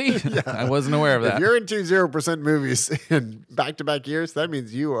 Was he? I wasn't aware of If that. you're in 2 0% movies in back-to-back years, that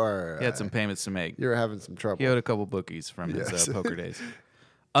means you are. He had some payments to make. You're having some trouble. He owed a couple bookies from his Yes. poker days.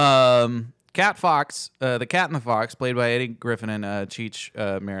 Cat Fox, the Cat and the Fox, played by Eddie Griffin and Cheech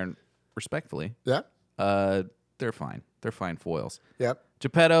Marin, respectfully. Yeah. They're fine. They're fine foils. Yep.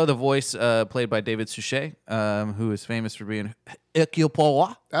 Geppetto, the voice played by David Suchet, who is famous for being Hercule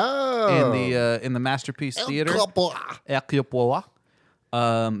Poirot Oh. in the Masterpiece Theater. Hercule Poirot.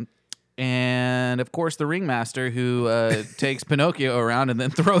 And of course, the ringmaster who takes Pinocchio around and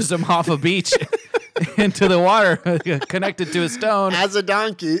then throws him off a beach into the water, connected to a stone. As a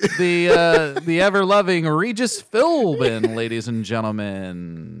donkey. The ever loving Regis Philbin, ladies and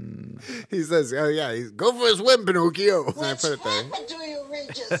gentlemen. He says, "Oh yeah, go for a swim, Pinocchio." And I put it there. Do you,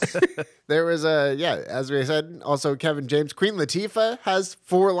 Regis? There was as we said, also Kevin James. Queen Latifah has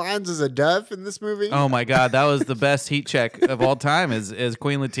 4 lines as a dove in this movie. Oh my God, that was the best heat check of all time. Is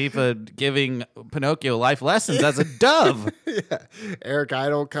Queen Latifah giving Pinocchio life lessons as a dove? Yeah. Eric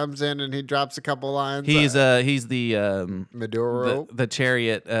Idle comes in and he drops a couple lines. He's the Maduro. the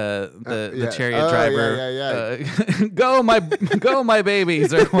chariot the yeah. chariot Oh, driver. yeah. Go my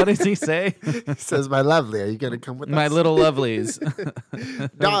babies, or what does he say? He says, "My lovely, are you going to come with My us? little lovelies.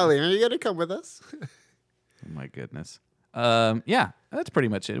 Darling, are you going to come with us?" Oh my goodness. Yeah, that's pretty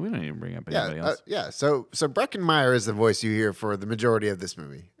much it. We don't even bring up anybody else. Yeah. So Breckenmeyer is the voice you hear for the majority of this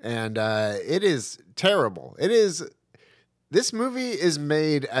movie, and it is terrible. It is. This movie is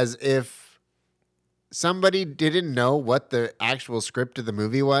made as if somebody didn't know what the actual script of the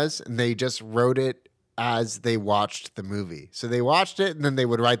movie was, and they just wrote it as they watched the movie. So they watched it, and then they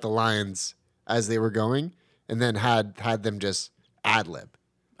would write the lines as they were going, and then had them just ad lib.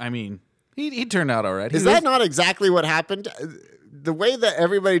 I mean, He turned out all right. Is that not exactly what happened? The way that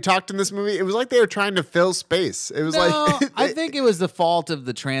everybody talked in this movie, it was like they were trying to fill space. It was like I think it was the fault of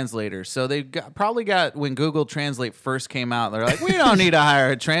the translators. So they probably got when Google Translate first came out, they're like, we don't need to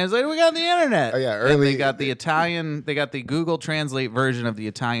hire a translator. We got the internet. Oh, yeah, And early- they got the Italian. They got the Google Translate version of the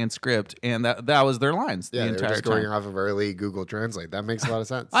Italian script, and that was their lines yeah, the they were entire just going time. off of early Google Translate. That makes a lot of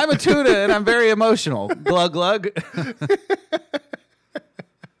sense. I'm a tuna and I'm very emotional. Glug glug.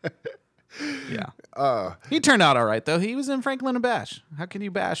 Yeah. He turned out all right though. He was in Franklin and Bash. How can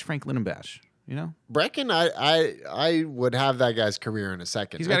you bash Franklin and Bash? You know, Brecken, I would have that guy's career in a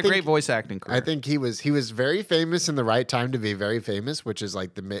second. he's got I a think- great voice acting career. I think he was very famous in the right time to be very famous, which is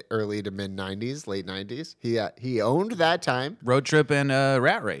like the early to mid '90s, late '90s. He owned that time. Road Trip and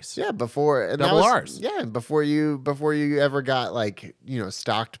Rat Race. Yeah, before and that Double was- R's. Yeah, before you ever got like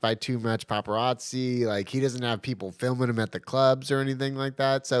stalked by too much paparazzi. Like he doesn't have people filming him at the clubs or anything like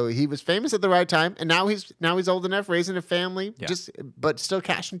that. So he was famous at the right time, and now he's old enough, raising a family, Yeah. but still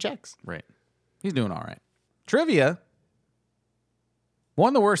cashing checks. Right. He's doing all right. Trivia.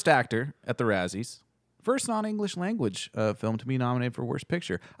 Won the worst actor at the Razzies. First non-English language film to be nominated for worst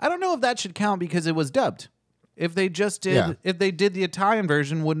picture. I don't know if that should count because it was dubbed. If they just did, Yeah. if they did the Italian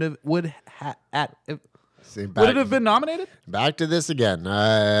version, would it See, have been nominated? Back to this again.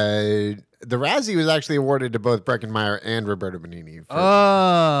 The Razzie was actually awarded to both Breckenmeyer and Roberto Benigni.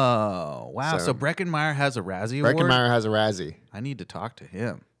 Oh, wow. So- So Breckenmeyer has a Razzie award? Breckenmeyer has a Razzie. I need to talk to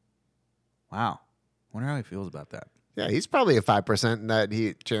him. Wow. Wonder how he feels about that. Yeah, he's probably a 5%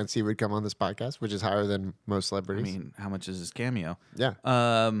 that chance he would come on this podcast, which is higher than most I celebrities. mean, how much is his cameo? yeah.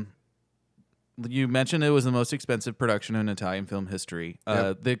 You mentioned it was the most expensive production in Italian film history.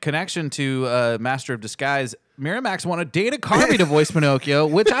 Yep. The connection to Master of Disguise, Miramax wanted Dana Carvey to voice Pinocchio,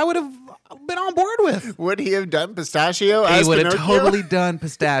 which I would have been on board with. Would he have done Pistachio He as would have Pinocchio? totally done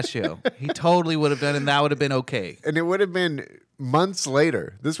Pistachio. He totally would have done, and that would have been okay. And it would have been months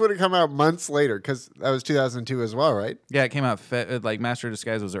later. This would have come out months later because that was 2002 as well, right? Yeah, it came out like Master of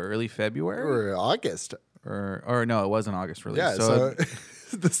Disguise was early February, Or August. or no, it was an August release. Yeah, so, so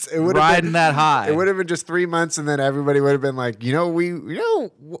it would have riding been, that high. It would have been just 3 months, and then everybody would have been like,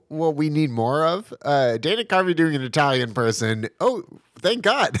 what we need more of? Dana Carvey doing an Italian person. Oh, thank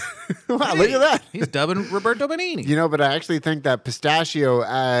God! Wow, look at that. He's dubbing Roberto Benigni. But I actually think that Pistachio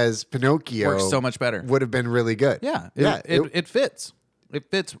as Pinocchio Works so much better. would have been really good. Yeah, yeah, it fits. It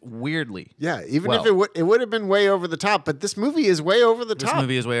fits weirdly. yeah. Even well. if it would have been way over the top, but this movie is way over the This top.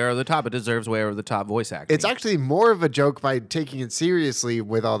 movie is way over the top. It deserves way over the top voice acting. It's actually more of a joke by taking it seriously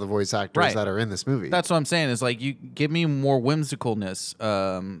with all the voice actors Right. that are in this movie. That's what I'm saying. Is like you give me more whimsicalness.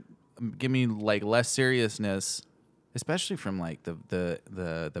 Give me like less seriousness, especially from like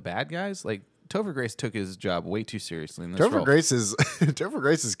the bad guys. Like Topher Grace took his job way too seriously in this role. Topher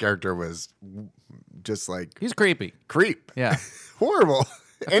Grace's character was just like He's creepy. creep. Yeah. Horrible.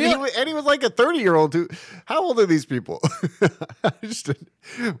 And he was like a 30-year-old who. How old are these people?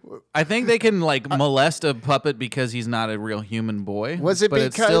 I think they can like molest a puppet because he's not a real human boy. Was it but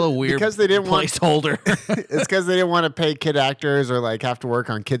it's because- still a weird because they didn't want- placeholder? It's because they didn't want to pay kid actors or like have to work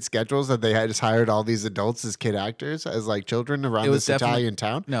on kid schedules that they had just hired all these adults as kid actors as like children around It was this definitely- Italian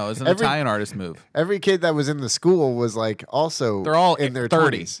town. No, it was an Every- Italian artist move. Every kid that was in the school was like also They're all in their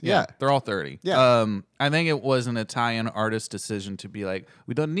 30s. 20s. Yeah. They're all 30. Yeah. I think it was an Italian artist decision to be like,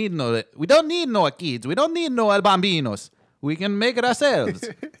 we don't need no kids. We don't need no bambinos. We can make it ourselves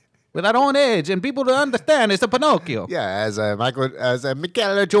with our own age, and people to understand it's a Pinocchio. Yeah, as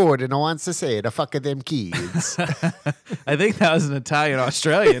Michaela Jordan wants to say, the fuck of them kids. I think that was an Italian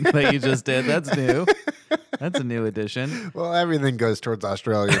Australian that you just did. That's new. That's a new addition. Well, everything goes towards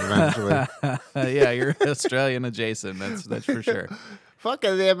Australian eventually. Yeah, you're Australian adjacent. That's for sure. Fuck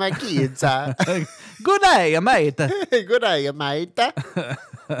of them kids. Good day, mate. Good day, mate.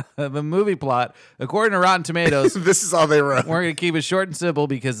 The movie plot, according to Rotten Tomatoes, This is all they wrote. we're going to keep it short and simple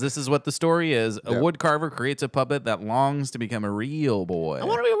because this is what the story is. A Yep. woodcarver creates a puppet that longs to become a real boy. I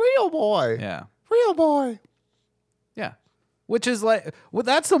want to be a real boy. Yeah. Real boy. Yeah. Which is like, well,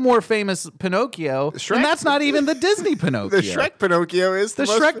 that's the more famous Pinocchio. Shrek- And that's not even the Disney Pinocchio. The Shrek Pinocchio is The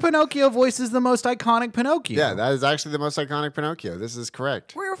the most Shrek Pinocchio voice is the most iconic Pinocchio. Yeah, that is actually the most iconic Pinocchio. This is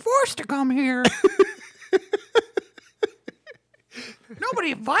correct. We were forced to come here.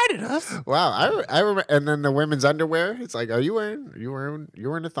 Nobody invited us. Wow, I remember. And then the women's underwear. It's like, are you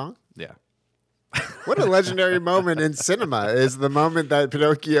wearing a thong? Yeah. What a legendary moment in cinema is the moment that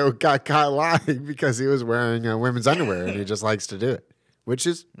Pinocchio got caught lying because he was wearing women's underwear and he just likes to do it, which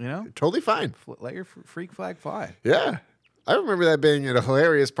is You know? totally fine. Let your freak flag fly. Yeah. I remember that being a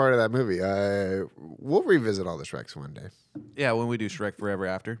hilarious part of that movie. We'll revisit all the Shreks one day. Yeah, when we do Shrek Forever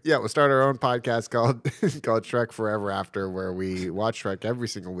After. Yeah, we'll start our own podcast called Shrek Forever After, where we watch Shrek every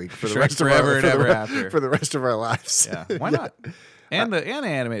single week for the Shrek rest of Forever our, and Ever After. for the rest of our lives. Yeah, why not? And the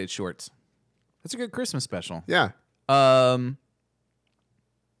animated shorts. That's a good Christmas special. Yeah.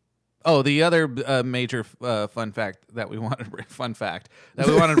 The other major fun fact that we wanted to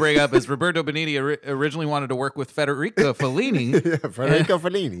bring up is Roberto Benigni originally wanted to work with Federico Fellini, Federico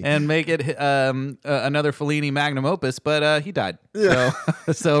Fellini, and make it another Fellini magnum opus, but he died. Yeah.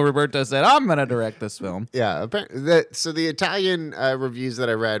 So Roberto said, "I'm going to direct this film." Yeah. So the Italian reviews that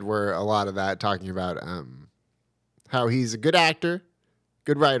I read were a lot of that, talking about how he's a good actor,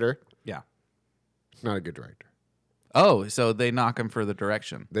 good writer. Yeah. Not a good director. Oh, so they knock him for the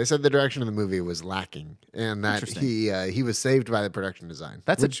direction. They said the direction of the movie was lacking, and that he was saved by the production design.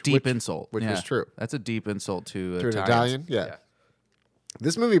 That's a deep insult. Which was true. That's a deep insult to an Italian. Yeah.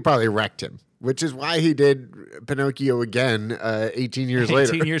 This movie probably wrecked him, which is why he did Pinocchio again 18 years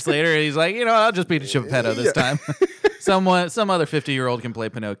later. 18 years later, he's like, I'll just be Geppetto this time. Some other 50-year-old can play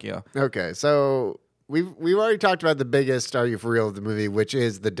Pinocchio. Okay, so we've already talked about the biggest "Are You for real" of the movie, which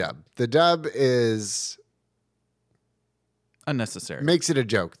is the dub. The dub is unnecessary. Makes it a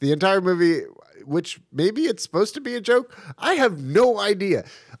joke. The entire movie, which maybe it's supposed to be a joke, I have no idea.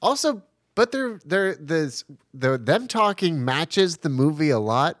 Also, but them talking matches the movie a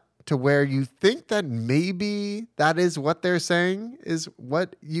lot to where you think that maybe that is what they're saying, is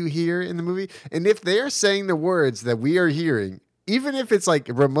what you hear in the movie. And if they are saying the words that we are hearing, even if it's like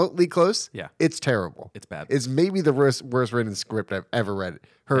remotely close, it's terrible. It's bad. It's maybe the worst written script I've ever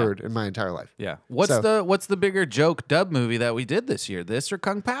heard in my entire life. Yeah. What's the bigger joke dub movie that we did this year? This or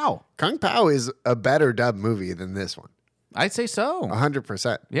Kung Pao? Kung Pao is a better dub movie than this one. I'd say so.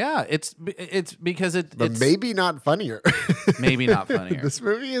 100%. Yeah, it's because it's maybe not funnier. Maybe not funnier. This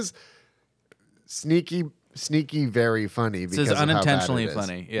movie is sneaky, very funny. This is unintentionally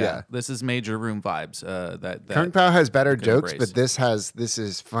funny. Yeah. This is major room vibes. That Kung Pao has better jokes, but this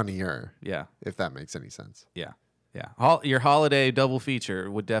is funnier. Yeah, if that makes any sense. Yeah. Yeah. Your holiday double feature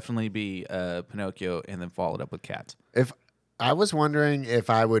would definitely be Pinocchio and then followed up with Cats. If I was wondering if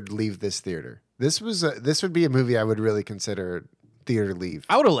I would leave this theater, this would be a movie I would really consider theater leave.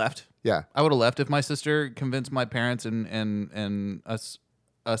 I would have left. Yeah, I would have left if my sister convinced my parents and us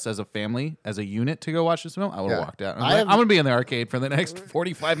as a family, as a unit, to go watch this film. I would have walked out. I'm going to be in the arcade for the next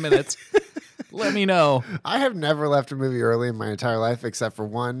 45 minutes. Let me know. I have never left a movie early in my entire life, except for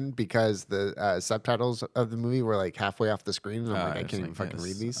one, because the subtitles of the movie were like halfway off the screen. And I'm like, I can't even fucking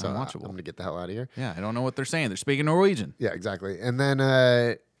read these, so I'm going to get the hell out of here. Yeah, I don't know what they're saying. They're speaking Norwegian. Yeah, exactly. And then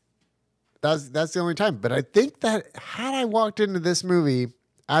that's the only time. But I think that had I walked into this movie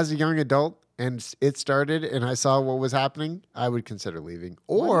as a young adult and it started and I saw what was happening, I would consider leaving.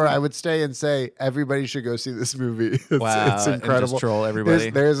 Or I would stay and say, everybody should go see this movie. It's incredible. And just troll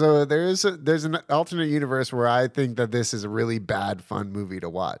everybody. There's an alternate universe where I think that this is a really bad, fun movie to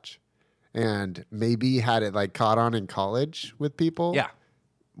watch. And maybe had it like caught on in college with people. Yeah.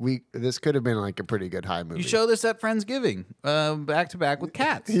 This could have been like a pretty good high movie. You show this at Friendsgiving, back to back with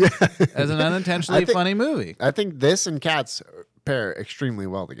Cats. As an unintentionally funny movie. I think this and Cats pair extremely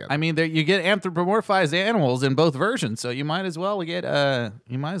well together. I mean, you get anthropomorphized animals in both versions, so you might as well get them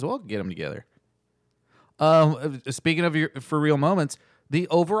together. Speaking of your for real moments, the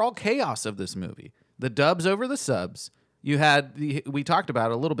overall chaos of this movie, the dubs over the subs. You had we talked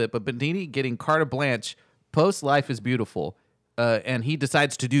about it a little bit, but Benigni getting carte blanche post Life is Beautiful, and he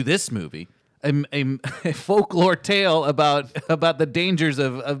decides to do this movie. A folklore tale about the dangers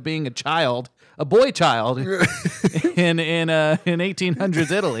of being a boy child in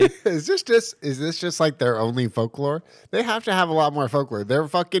 1800s Italy. Is this just like their only folklore? They have to have a lot more folklore. They're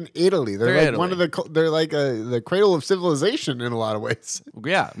fucking Italy. They're like Italy. They're like the cradle of civilization in a lot of ways.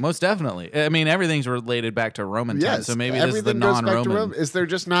 Yeah, most definitely. I mean, everything's related back to Roman times, so maybe this is the non-Roman. Is there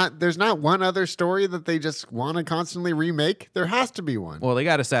just there's not one other story that they just want to constantly remake? There has to be one. Well, they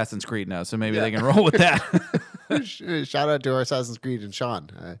got Assassin's Creed now, so maybe they can roll with that. Shout out to our Assassin's Creed and Sean.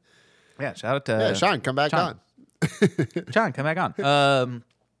 Yeah, shout out to Sean, come back on. Sean, come back on.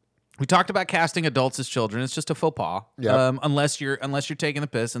 We talked about casting adults as children. It's just a faux pas. Yep. Unless you're taking the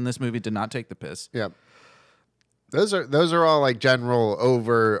piss, and this movie did not take the piss. Yep. Those are all like general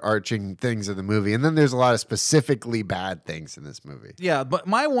overarching things of the movie, and then there's a lot of specifically bad things in this movie. Yeah, but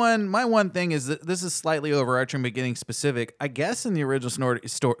my one thing is that this is slightly overarching, but getting specific. I guess in the original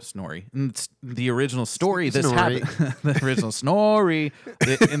the original story, this happened. The original Snorri.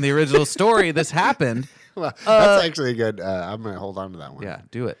 In the original story, this happened. Well, that's actually a good. I'm gonna hold on to that one. Yeah,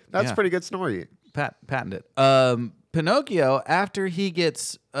 do it. That's pretty good Snorri. Patent it. Pinocchio, after he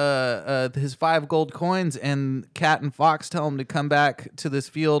gets his 5 gold coins and Cat and Fox tell him to come back to this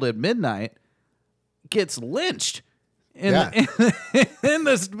field at midnight, gets lynched in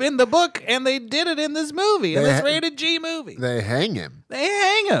the book, and they did it in this movie, in this rated G movie. They hang him.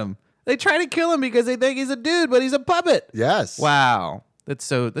 They try to kill him because they think he's a dude, but he's a puppet. Yes. Wow. That's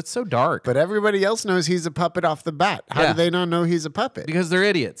so dark. But everybody else knows he's a puppet off the bat. How do they not know he's a puppet? Because they're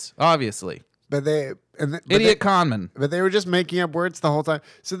idiots, obviously. But they Idiot conman. But they were just making up words the whole time.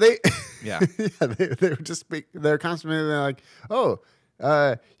 So they Yeah. they were just they're constantly like, "Oh,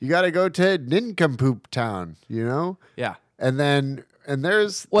 you got to go to Nincompoop Town," you know? Yeah. And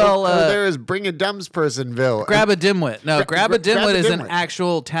there's there is Bring a Dumbs Personville. Grab a Dimwit. No, Grab a Dimwit is an Dimwit.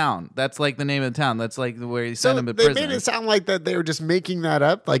 actual town. That's like the name of the town. That's like where you send him to they prison. made it sound like that they were just making that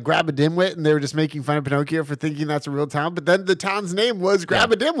up, like Grab a Dimwit, and they were just making fun of Pinocchio for thinking that's a real town. But then the town's name was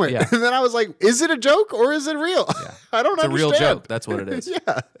Grab a Dimwit, Yeah. and then I was like, "Is it a joke or is it real?" I don't It's a understand. real joke. That's what it is.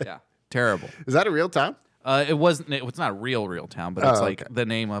 Yeah, Yeah. Terrible. is that a real town? It wasn't. It's not a real town, but it's like okay. the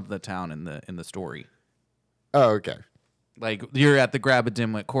name of the town in the story. Oh, okay. Like you're at the Grab a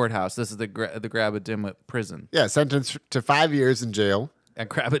Dimwit courthouse. This is the Grab a Dimwit prison. Yeah, sentenced to 5 years in jail. At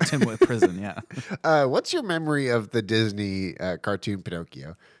Grab a Dimwit prison. Yeah. What's your memory of the Disney cartoon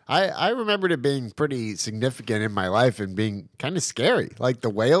Pinocchio? I remembered it being pretty significant in my life and being kind of scary. Like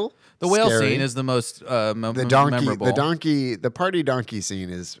the whale. The whale scary. scene is the most the donkey. memorable. The party donkey scene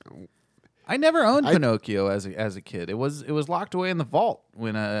is. I never owned Pinocchio as a kid. It was locked away in the vault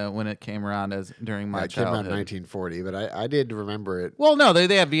when it came around during my It came out childhood. in 1940, but I did remember it. Well, no,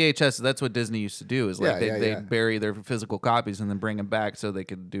 they have VHS. That's what Disney used to do. Is like Yeah, they bury their physical copies and then bring them back so they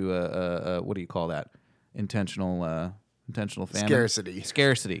could do a what do you call that? Intentional famine?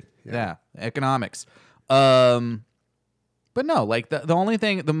 Scarcity. Yeah. Economics. But no, like the only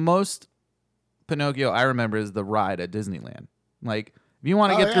thing, the most Pinocchio I remember is the ride at Disneyland. Like if you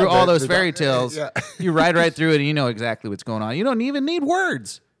want to get through all those fairy tales, you ride right through it and you know exactly what's going on. You don't even need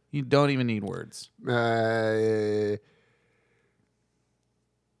words. You don't even need words.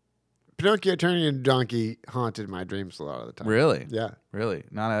 Pinocchio turning into donkey haunted my dreams a lot of the time. Really? Yeah. Really?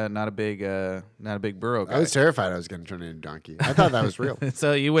 Not a big burrow guy. I was terrified I was going to turn into a donkey. I thought that was real.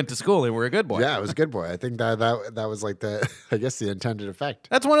 So you went to school and were a good boy. Yeah, I was a good boy. I think that was like the intended effect.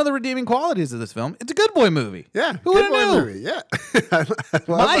 That's one of the redeeming qualities of this film. It's a good boy movie. Yeah, Who good would have boy knew? movie. Yeah.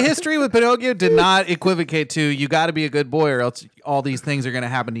 My history with Pinocchio did not equivocate to you got to be a good boy or else all these things are going to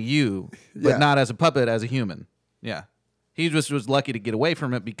happen to you, but Yeah. not as a puppet, as a human. Yeah. He just was lucky to get away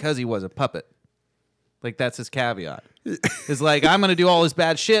from it because he was a puppet. Like, that's his caveat. It's like, I'm going to do all this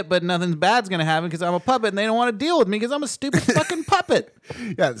bad shit, but nothing bad's going to happen because I'm a puppet and they don't want to deal with me because I'm a stupid fucking puppet.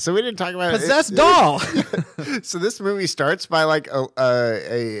 Yeah, so we didn't talk about Possessed doll. So this movie starts by like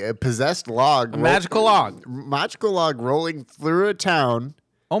a possessed log. Magical log. Magical log rolling through a town.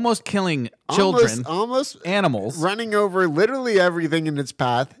 Almost killing children, Almost animals. running over literally everything in its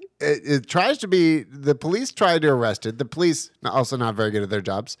path. It tries to be, the police try to arrest it. The police, also not very good at their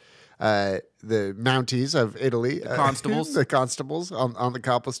jobs. The Mounties of Italy. The constables. The constables on the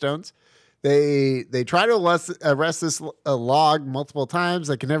cobblestones. They try to arrest this log multiple times.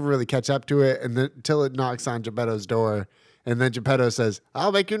 They can never really catch up to it until it knocks on Geppetto's door. And then Geppetto says,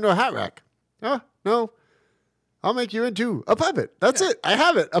 "I'll make you into a hat rack." Oh, no. I'll make you into a puppet. That's it. I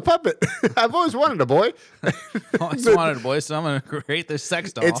have it. A puppet. I've always wanted a boy. Always wanted a boy, so I'm gonna create this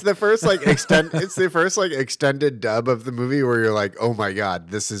sex doll. It's the first extended dub of the movie where you're like, "Oh my god,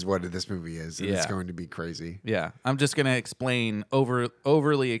 this is what this movie is. And It's Yeah. going to be crazy." Yeah, I'm just gonna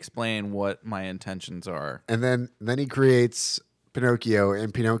overly explain what my intentions are. And then he creates Pinocchio,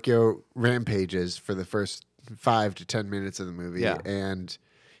 and Pinocchio rampages for the first 5 to 10 minutes of the movie. Yeah. And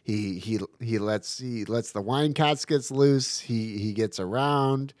he lets the wine cats gets loose. He gets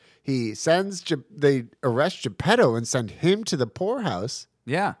around. They arrest Geppetto and send him to the poorhouse.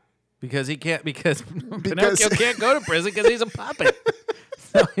 Yeah, because Pinocchio can't go to prison because he's a puppet.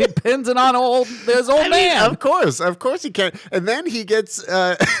 So he pins it on this old man. Of course he can. And then he gets,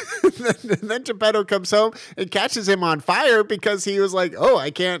 then Geppetto comes home and catches him on fire because he was like, "Oh,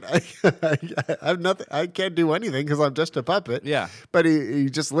 I have nothing. I can't do anything because I'm just a puppet." Yeah. But he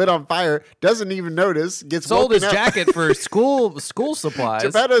just lit on fire. Doesn't even notice. Gets Sold woken his up. jacket for school supplies.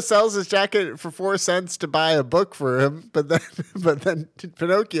 Geppetto sells his jacket for 4 cents to buy a book for him, but then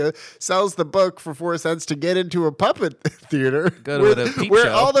Pinocchio sells the book for 4 cents to get into a puppet theater. Go to a peep where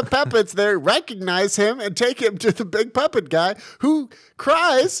show. all the puppets there recognize him and take him to the big puppet guy who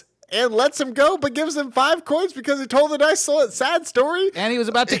cries and lets him go, but gives him 5 coins because he told a nice sad story. And he was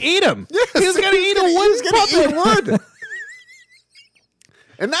about to eat him. Yes, He was going to eat a he was wooden gonna puppet. eat wood.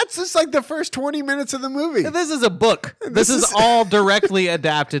 And that's just like the first 20 minutes of the movie. This is a book. This is all directly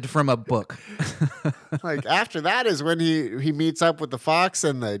adapted from a book. Like after that is when he meets up with the fox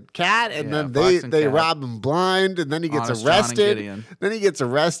and the cat, and Yeah, then fox and they cat. rob him blind, and then he gets Honest John and arrested. Gideon. Then he gets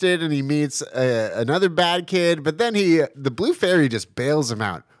arrested, and he meets another bad kid. But then the blue fairy just bails him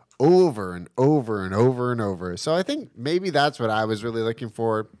out over and over and over and over. So I think maybe that's what I was really looking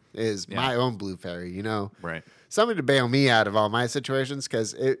for is my own blue fairy. You know, Right. somebody to bail me out of all my situations,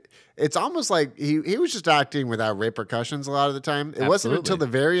 because it's almost like he was just acting without repercussions a lot of the time. It wasn't until the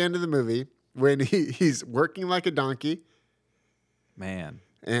very end of the movie when he's working like a donkey, Man.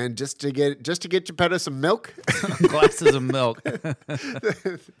 and just to get Geppetto some milk. Glasses of milk.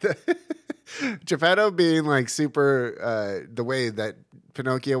 Geppetto being like super the way that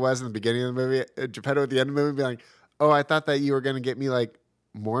Pinocchio was in the beginning of the movie. Geppetto at the end of the movie being like, "Oh, I thought that you were gonna get me like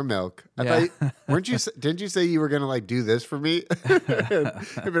more milk. Yeah. Weren't you? Didn't you say you were gonna like do this for me?" And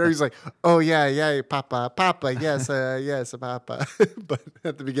Pinocchio's like, "Oh yeah, Papa, yes, Papa." But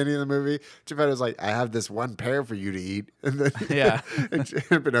at the beginning of the movie, Geppetto's like, "I have this one pear for you to eat," and then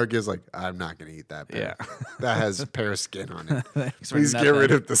and Pinocchio's like, "I'm not gonna eat that pear. Yeah. That has pear skin on it. Thanks for Please get nothing."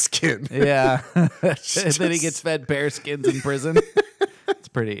 rid of the skin." Yeah. And then he gets fed bear skins in prison. It's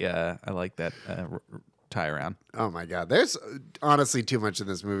pretty, I like that tie around. Oh my God. There's honestly too much in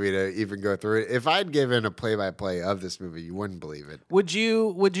this movie to even go through it. If I'd given a play-by-play of this movie, you wouldn't believe it. Would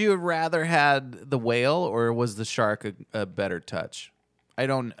you have rather had the whale, or was the shark a better touch? I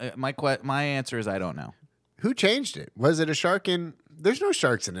don't, my answer is I don't know. Who changed it? Was it a shark in... There's no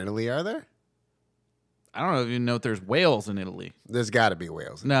sharks in Italy, are there? I don't know if you know if there's whales in Italy. There's got to be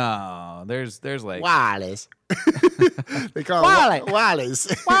whales. No, there's like Wallace. They call Wally. it Wallace.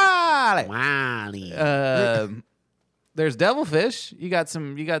 Wally. Wally. There's devilfish. You got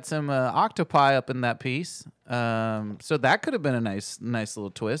some octopi up in that piece. So that could have been a nice little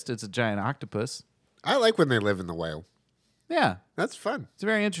twist. It's a giant octopus. I like when they live in the whale. Yeah, That's fun. it's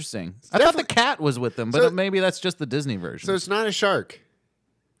very interesting. I thought the cat was with them, but So- maybe that's just the Disney version. So it's not a shark.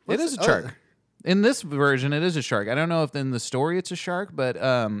 It is a shark. In this version, it is a shark. I don't know if in the story it's a shark, but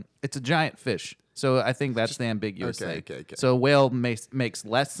it's a giant fish. So I think that's the ambiguous thing. Okay. So a whale makes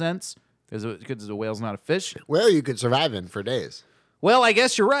less sense because a whale's not a fish. Well, you could survive in for days. Well, I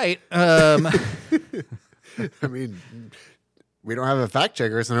guess you're right. I mean, we don't have a fact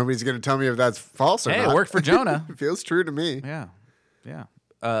checker, so nobody's going to tell me if that's false or Hey, not. it worked for Jonah. It feels true to me. Yeah.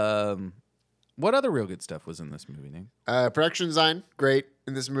 What other real good stuff was in this movie, Nick? Production design, great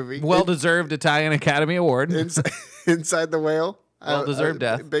in this movie. Well-deserved Italian Academy Award. Inside the whale. Well-deserved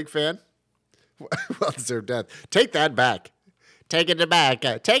death. Big fan. Well-deserved death. Take that back. Take it back.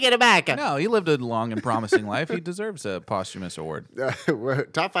 Take it back. No, he lived a long and promising life. He deserves a posthumous award.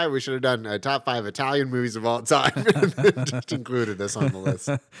 Top 5, we should have done top 5 Italian movies of all time. Just included this on the list.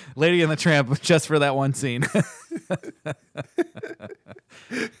 Lady and the Tramp, just for that one scene.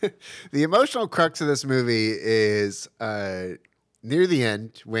 The emotional crux of this movie is near the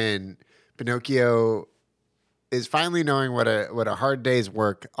end when Pinocchio is finally knowing what a hard day's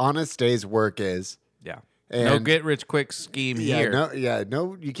work, honest day's work is. Yeah. No And- get-rich-quick scheme here.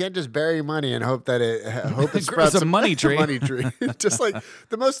 No, you can't just bury money and hope that it grows sprouts a money tree. money tree. Just like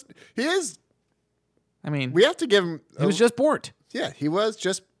he is. I mean, We have to give him. he was just bored. Yeah, he was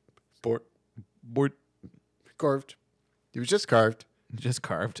just Bored. carved. He was just carved. Just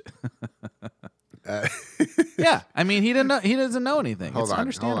carved. Yeah, I mean, he doesn't know anything. Hold It's on,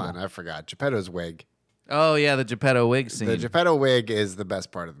 understandable. I forgot Geppetto's wig. Oh yeah, the Geppetto wig scene. The Geppetto wig is the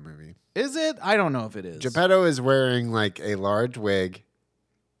best part of the movie. Is it? I don't know if it is. Geppetto is wearing like a large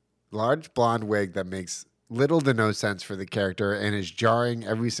blonde wig that makes little to no sense for the character and is jarring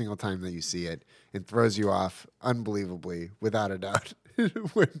every single time that you see it and throws you off unbelievably, without a doubt,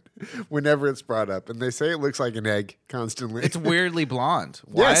 whenever it's brought up. And they say it looks like an egg constantly. It's weirdly blonde.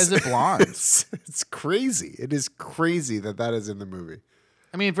 Why Yes. is it blonde? It's crazy. It is crazy that is in the movie.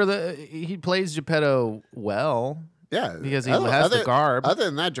 I mean, he plays Geppetto well. Yeah. Because he has the garb. Other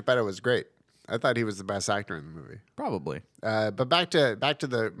than that, Geppetto was great. I thought he was the best actor in the movie. Probably. But back to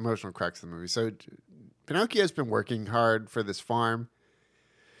the emotional crux of the movie. So Pinocchio's been working hard for this farm.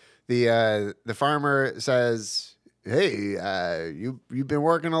 The farmer says, "Hey, you've been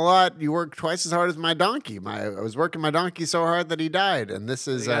working a lot. You work twice as hard as my donkey. I was working my donkey so hard that he died. And this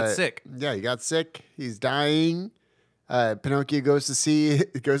is He got sick. Yeah, he got sick. He's dying." Pinocchio goes to see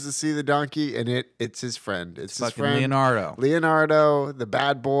the donkey, and it's his friend. It's his Fucking friend Leonardo, the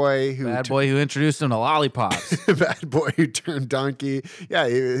bad boy who who introduced him to lollipops. bad boy who turned donkey. Yeah,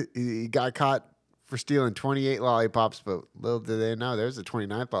 he got caught for stealing 28 lollipops, but little did they know there's a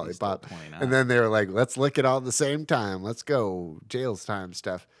 29th lollipop. 29. And then they were like, let's lick it all at the same time. Let's go. Jail's time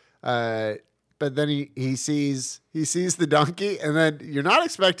stuff. But then he sees the donkey, and then you're not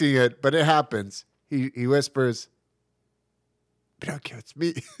expecting it, but it happens. He whispers, Pinocchio, it's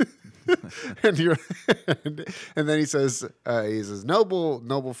me. and then he says,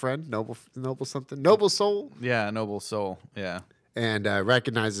 noble friend, noble something, noble soul. Yeah, noble soul. Yeah. And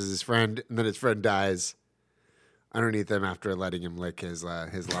recognizes his friend, and then his friend dies underneath him after letting him lick his lolly.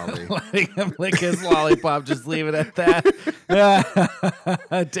 Letting him lick his lollipop. Just leave it at that.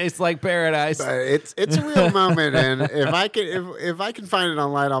 It tastes like paradise. But it's a real moment, and if I can find it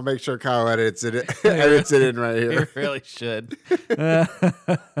online, I'll make sure Kyle edits it in right You here. really should. We're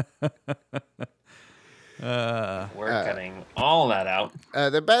cutting all that out.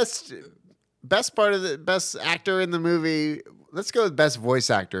 The best part of the best actor in the movie. Let's go with best voice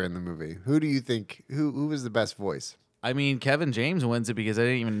actor in the movie. Who do you think? Who was the best voice? I mean, Kevin James wins it because I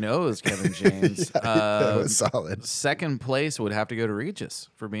didn't even know it was Kevin James. That was solid. Second place would have to go to Regis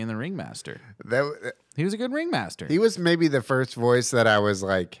for being the ringmaster. That He was a good ringmaster. he was maybe the first voice that I was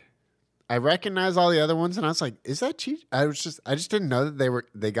like, I recognized all the other ones, and I was like, "Is that cheat?" I just didn't know that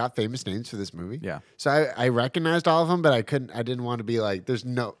they got famous names for this movie. Yeah. So I recognized all of them, but I didn't want to be like, "There's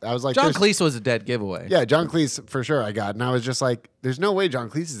no." I was like, John "There's-" Cleese was a dead giveaway. Yeah, John Cleese for sure. I got, and I was just like, "There's no way John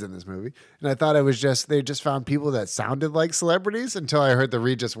Cleese is in this movie." And I thought it was they just found people that sounded like celebrities until I heard the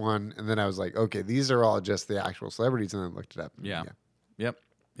Regis one, and then I was like, "Okay, these are all just the actual celebrities," and then looked it up. Yeah. Yep.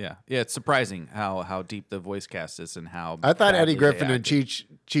 Yeah. Yeah. It's surprising how deep the voice cast is and how I thought Eddie badly Griffin they and acted.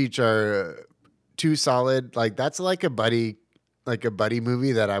 Cheech are too solid. Like that's like a buddy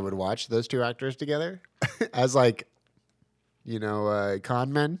movie that I would watch. Those two actors together as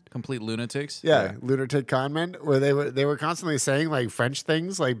con men. Complete lunatics. Yeah, lunatic con men, where they were constantly saying like French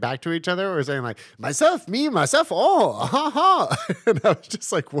things like back to each other, or saying like myself, me, myself, oh, ha ha. And I was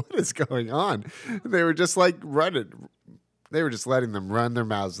just like, what is going on? And they were just like running. They were just letting them run their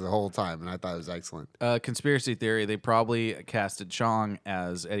mouths the whole time, and I thought it was excellent. Conspiracy theory: they probably casted Chong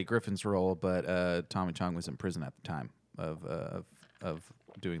as Eddie Griffin's role, but Tommy Chong was in prison at the time of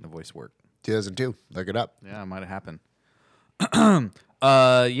doing the voice work. 2002. Look it up. Yeah, it might have happened.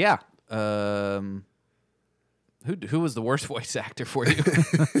 Yeah. Who was the worst voice actor for you?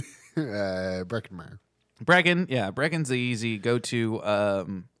 Breckenmeyer. Brecken. Yeah, Brecken's the easy go-to.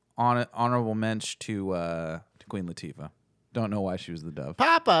 Honorable mensch to Queen Latifah. Don't know why she was the dove.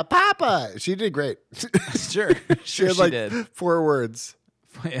 Papa. She did great. Sure, She had she like did. 4 words.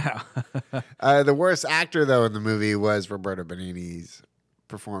 Yeah. The worst actor, though, in the movie was Roberto Benigni's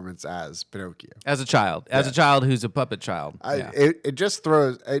performance as Pinocchio. As a child who's a puppet child. Yeah. It just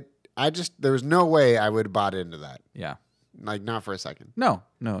throws. There was no way I would have bought into that. Yeah. Like, not for a second. No,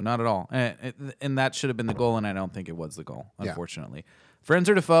 not at all. And that should have been the goal, and I don't think it was the goal, Yeah. unfortunately. Friends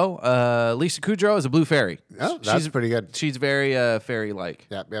or foe? Lisa Kudrow is a blue fairy. Oh, that's pretty good. She's very fairy-like.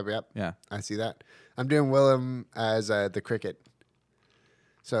 Yep. Yeah. I see that. I'm doing Willem as the cricket.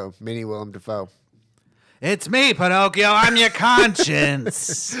 So, mini Willem Dafoe. It's me, Pinocchio. I'm your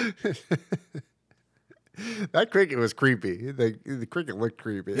conscience. That cricket was creepy. The cricket looked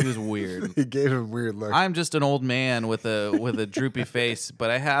creepy. He was weird. He gave him a weird look. I'm just an old man with a droopy face, but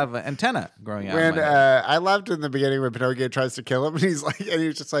I have an antenna growing out. When of my head. I loved in the beginning when Pinocchio tries to kill him, and he's was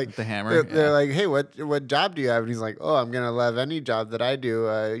just like the hammer? They're Yeah. like, "Hey, what job do you have?" And he's like, "Oh, I'm gonna love any job that I do."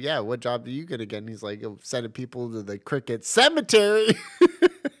 Yeah, what job do you gonna get? And he's like, "Sending people to the cricket cemetery."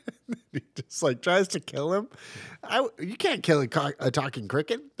 He just like tries to kill him. You can't kill a talking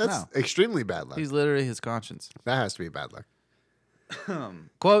cricket. That's No. extremely bad luck. He's literally his conscience. That has to be bad luck.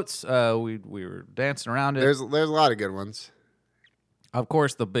 Quotes. We were dancing around it. There's a lot of good ones. Of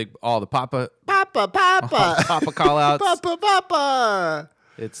course, the Papa Papa. Papa call outs. Papa.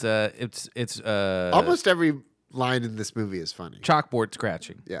 It's Almost every line in this movie is funny. chalkboard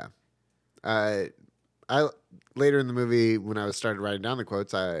scratching. Yeah. I later in the movie when I started writing down the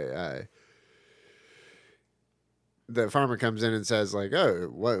quotes, the farmer comes in and says like, "Oh,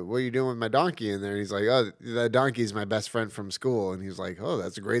 what are you doing with my donkey in there?" And he's like, "Oh, the donkey's my best friend from school." And he's like, "Oh,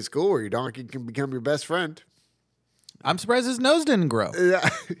 that's a great school where your donkey can become your best friend." I'm surprised his nose didn't grow. Yeah.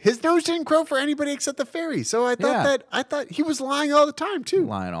 His nose didn't grow for anybody except the fairy. So I thought he was lying all the time too.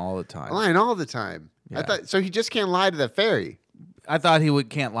 Lying all the time. Lying all the time. Yeah. I thought so. He just can't lie to the fairy. I thought he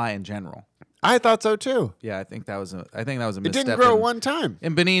can't lie in general. I thought so too. Yeah, I think that was a misstep. It didn't grow one time.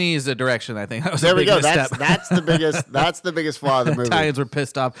 In Benini's direction, I think that was There a we big go. misstep. That's the biggest flaw of the movie. Italians were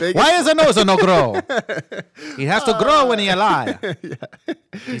pissed off. Biggest- Why is a nose no grow? He has to grow when he a lie.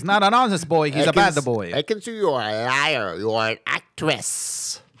 He's not an honest boy. He's a bad boy. I can see you're a liar. You're an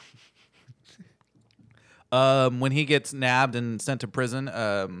actress. When he gets nabbed and sent to prison,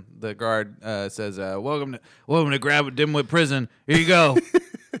 the guard says, welcome to Grab a Dimwit prison. Here you go,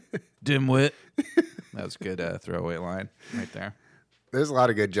 Dimwit. That was a good throwaway line right there. There's a lot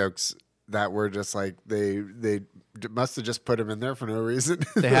of good jokes that were just like they must have just put him in there for no reason.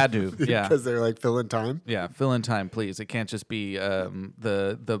 They had to, yeah. Because they're like filling time. Yeah, fill in time, please. It can't just be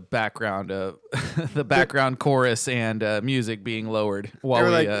the background the background chorus and music being lowered while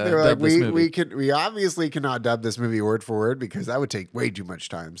we dub this movie. We obviously cannot dub this movie word for word because that would take way too much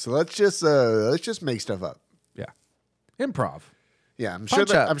time. So let's just make stuff up. Yeah, improv. Yeah, I'm Punch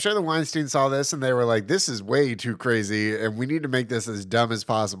up. sure the Weinstein saw this and they were like, "This is way too crazy, and we need to make this as dumb as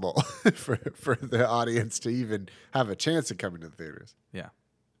possible for the audience to even have a chance of coming to the theaters." Yeah.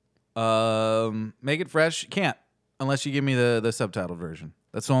 Make it fresh. Can't unless you give me the subtitled version.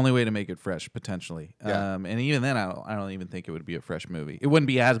 That's the only way to make it fresh potentially. Yeah. And even then, I don't even think it would be a fresh movie. It wouldn't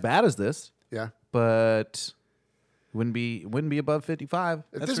be as bad as this, Yeah. but it wouldn't be above 55.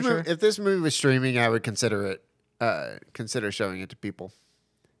 If That's this for movie, sure. if this movie was streaming, I would consider showing it to people.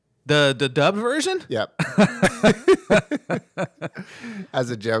 The dubbed version? Yep.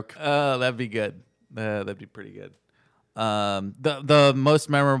 As a joke. That'd be good. That'd be pretty good. The most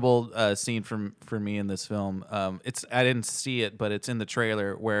memorable scene for me in this film, I didn't see it, but it's in the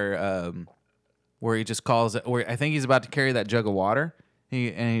trailer where he just calls it. Where I think he's about to carry that jug of water.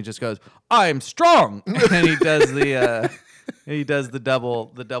 He just goes, "I'm strong," and he does the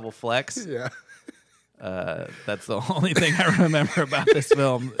double flex. Yeah. That's the only thing I remember about this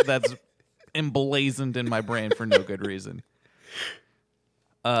film that's emblazoned in my brain for no good reason.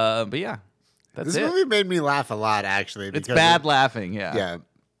 But yeah, that's This it. movie made me laugh a lot, actually. It's because bad laughing, yeah.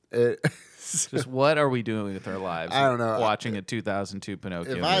 Yeah. Just what are we doing with our lives? I don't know. Watching a 2002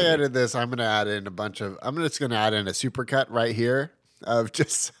 Pinocchio. If I movie. edit this, I'm gonna add in I'm just gonna add in a supercut right here of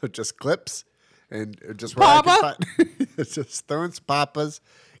just clips and just where I can find, just throwing some papas.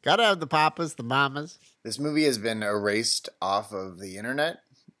 Gotta have the papas, the mamas. This movie has been erased off of the internet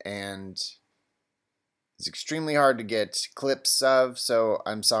and it's extremely hard to get clips of. So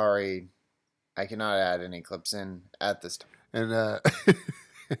I'm sorry, I cannot add any clips in at this time. And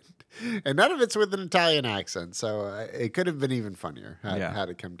and none of it's with an Italian accent, so it could have been even funnier had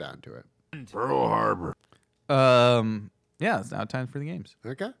it come down to it. Pearl Harbor. Yeah, it's now time for the games.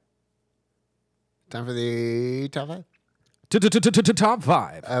 Okay. Time for the top five. Top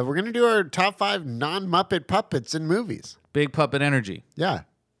 5. We're going to do our top 5 non-Muppet puppets in movies. Big puppet energy. Yeah.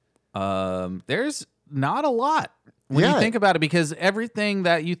 There's not a lot when you think about it, because everything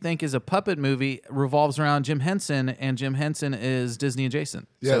that you think is a puppet movie revolves around Jim Henson, and Jim Henson is Disney adjacent.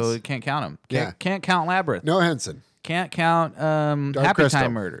 So you can't count him. Can't count Labyrinth. No Henson. Can't count Happy Crystal.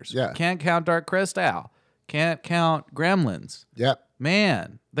 Time Murders. Yeah. Can't count Dark Crystal. Can't count Gremlins. Yep.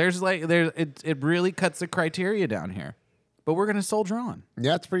 Man, it really cuts the criteria down here. But we're going to soldier on.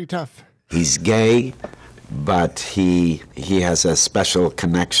 Yeah, it's pretty tough. He's gay, but he has a special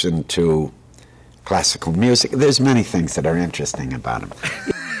connection to classical music. There's many things that are interesting about him.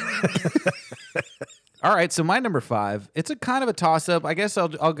 All right, so my number 5, it's a kind of a toss-up. I guess I'll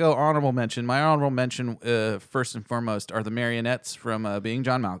go honorable mention. My honorable mention, first and foremost, are the marionettes from Being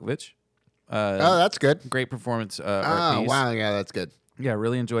John Malkovich. That's good. Great performance. Oh, wow. Yeah, that's good. Yeah,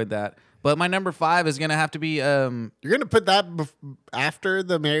 really enjoyed that. But my number 5 is going to have to be... You're going to put that after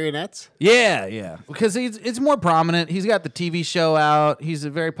the marionettes? Yeah. Because it's more prominent. He's got the TV show out. He's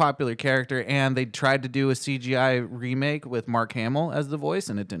a very popular character. And they tried to do a CGI remake with Mark Hamill as the voice,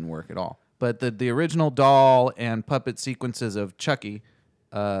 and it didn't work at all. But the original doll and puppet sequences of Chucky,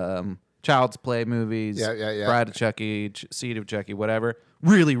 Child's Play movies, Bride of Chucky, Seed of Chucky, whatever,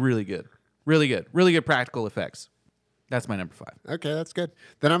 really, really good. Really good. Really good practical effects. That's my number 5. Okay, that's good.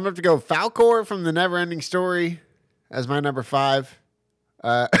 Then I'm going to have to go Falkor from The Neverending Story as my number 5.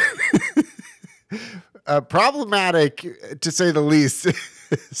 Problematic, to say the least.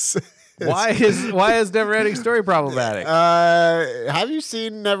 Why is Neverending Story problematic? Have you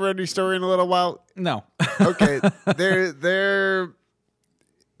seen Neverending Story in a little while? No. Okay, there's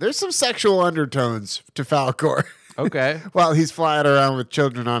some sexual undertones to Falkor. Okay. While he's flying around with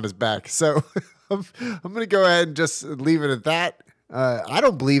children on his back. So I'm going to go ahead and just leave it at that. I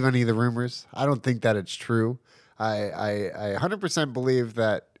don't believe any of the rumors. I don't think that it's true. I 100% believe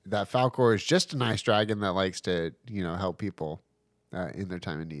that Falkor is just a nice dragon that likes to, help people in their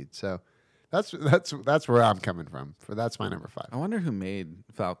time of need. So that's where I'm coming from. That's my number 5. I wonder who made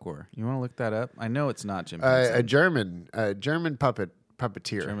Falkor. You want to look that up? I know it's not Jim Henson. A German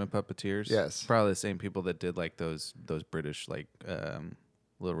puppeteer. German puppeteers. Yes, probably the same people that did like those British Little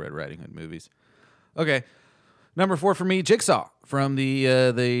Red Riding Hood movies. Okay, Number 4 for me, Jigsaw from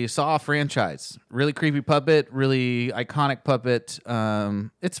the Saw franchise. Really creepy puppet, really iconic puppet.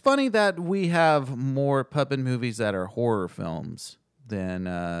 It's funny that we have more puppet movies that are horror films than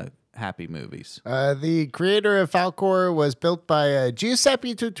happy movies. The creator of Falcor was built by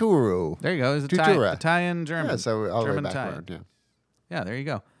Giuseppe Tuturu. There you go. It's Tutura. Italian, German. Yeah, so all the way German, backward. Italian. Yeah. Yeah, there you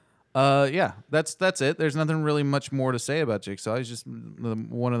go. Yeah, that's it. There's nothing really much more to say about Jigsaw. He's just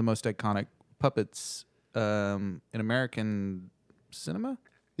one of the most iconic puppets in American cinema.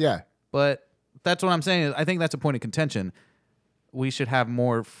 Yeah. But that's what I'm saying. I think that's a point of contention. We should have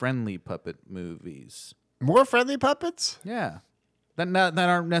more friendly puppet movies. More friendly puppets? Yeah, that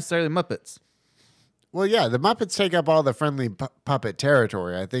aren't necessarily Muppets. Well, yeah, the Muppets take up all the friendly puppet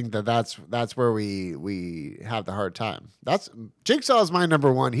territory. I think that's where we have the hard time. Jigsaw is my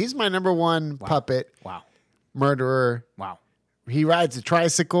number one. He's my number one puppet. Wow. Murderer. Wow. He rides a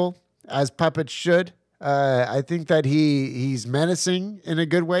tricycle as puppets should. I think that he's menacing in a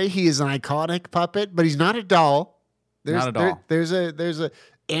good way. He is an iconic puppet, but he's not a doll. Not a doll. There's a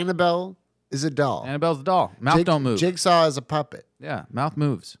Annabelle is a doll. Annabelle's a doll. Mouth don't move. Jigsaw is a puppet. Yeah, mouth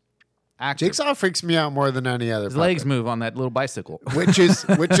moves. Active. Jigsaw freaks me out more than any other. His puppet. legs move on that little bicycle. which is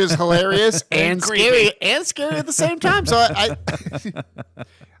hilarious and scary at the same time. So I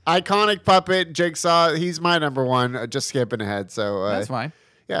iconic puppet Jigsaw. He's my number one. Just skipping ahead. So That's fine.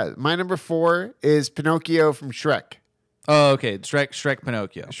 Yeah, my number 4 is Pinocchio from Shrek. Oh, okay. Shrek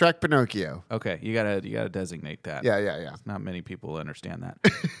Pinocchio. Shrek Pinocchio. Okay, you gotta designate that. Yeah. Not many people understand that.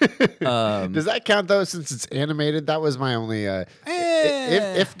 Does that count though? Since it's animated, that was my only.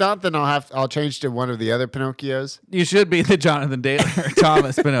 If not, then I'll change to one of the other Pinocchios. You should be the Jonathan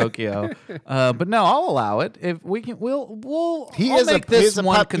Thomas Pinocchio. But no, I'll allow it. If we can, we'll. I'll make this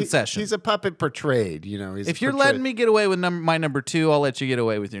one concession. He's a puppet portrayed. You know, if you're letting me get away with my number 2, I'll let you get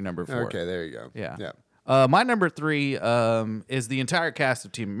away with your number 4. Okay, there you go. Yeah. My number 3 is the entire cast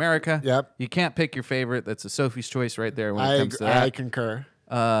of Team America. Yep. You can't pick your favorite. That's a Sophie's choice right there when it comes to that. I concur.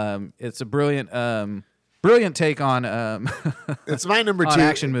 It's a brilliant take on it's my number 2 on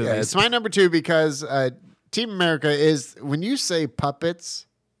action movies. Yeah, it's my number 2 because Team America is when you say puppets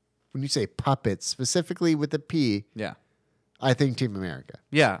specifically with a P. Yeah. I think Team America.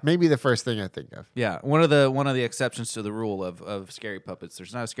 Yeah. Maybe the first thing I think of. Yeah, one of the exceptions to the rule of scary puppets.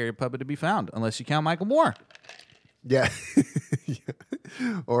 There's not a scary puppet to be found unless you count Michael Moore Yeah.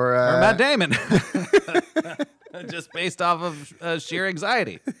 Or Matt Damon, just based off of sheer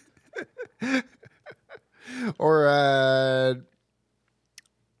anxiety. Or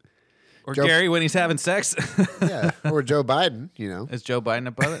Joe, Gary when he's having sex. yeah, or Joe Biden. You know, Is Joe Biden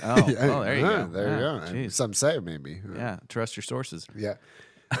a puppet? Oh, there you go. There you go. Jeez. Some say maybe. Yeah, trust your sources. Yeah.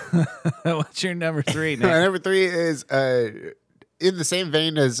 What's your number 3, Nick? My number 3 is in the same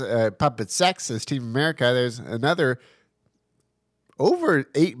vein as Puppet Sex as Team America. There's another over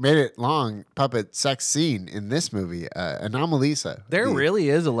 8-minute long puppet sex scene in this movie, Anomalisa. There really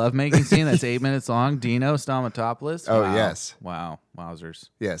is a lovemaking scene that's 8 minutes long. Dino Stamatopoulos. Oh, Wow. yes. Wow. Wowzers.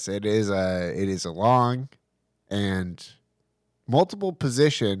 Yes, it is a long and multiple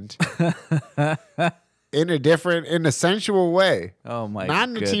positioned in a sensual way. Oh my! Not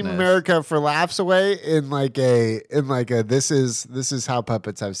in the Team goodness. America for laughs away. In like a this is how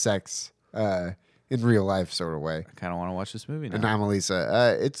puppets have sex in real life sort of way. I kind of want to watch this movie now.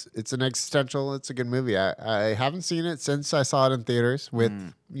 Anomalisa. It's an existential. It's a good movie. I haven't seen it since I saw it in theaters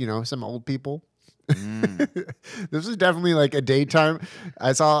with some old people. This was definitely like a daytime.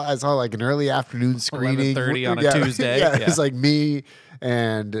 I saw like an early afternoon screening. 11:30 on a Tuesday. Yeah, Yeah. it's like me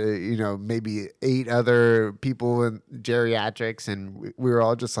and maybe 8 other people in geriatrics, and we were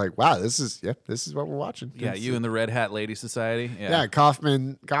all just like, "Wow, this is what we're watching." Yeah, you and the Red Hat Lady Society. Yeah,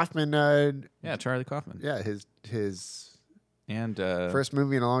 Kaufman. Yeah, Charlie Kaufman. Yeah, his And first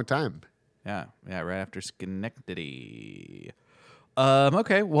movie in a long time. Yeah, right after Schenectady.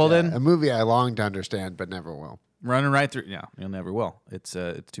 Okay, well then, A movie I long to understand but never will. running right through. Yeah, you'll never will. It's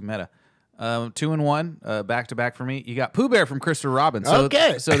too meta. 2 and 1, back to back for me. You got Pooh Bear from Christopher Robin. So,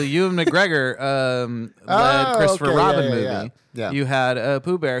 Okay. So the Ewan McGregor led Christopher okay, Robin yeah, movie. yeah. You had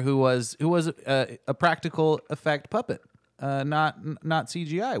Pooh Bear, who was a practical effect puppet, not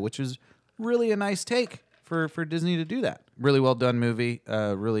CGI, which is really a nice take for Disney to do that. Really well done movie.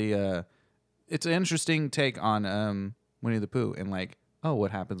 Really, it's an interesting take on Winnie the Pooh and like, oh,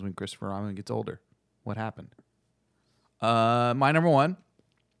 what happens when Christopher Robin gets older? What happened? My number 1.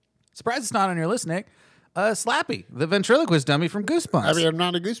 Surprised it's not on your list, Nick. Slappy, the ventriloquist dummy from Goosebumps. I mean, I'm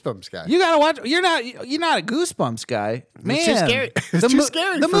not a Goosebumps guy. you gotta watch. You're not a Goosebumps guy, man. It's too scary. It's too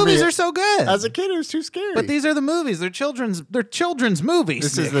scary. The for movies me. are so good. As a kid, it was too scary. But these are the movies. They're children's movies.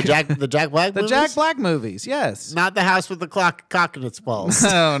 This is the Jack Black the movies? Jack Black movies. Yes. Not the house with the cock in its balls.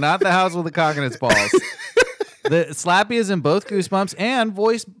 No, not the house with the cock in its balls. The Slappy is in both Goosebumps and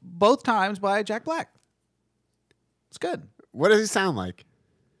voiced both times by Jack Black. It's good. What does he sound like?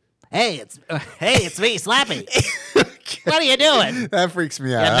 Hey, it's me, Slappy. What are you doing? That freaks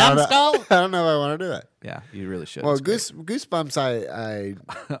me out. You numbskull? I don't know if I want to do that. Yeah, you really should. Well, It's great. Goosebumps, I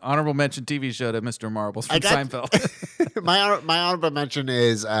Honorable mention TV show to Mr. Marbles from I got- Seinfeld. my honorable mention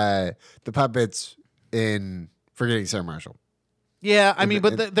is the puppets in Forgetting Sarah Marshall Yeah, I mean,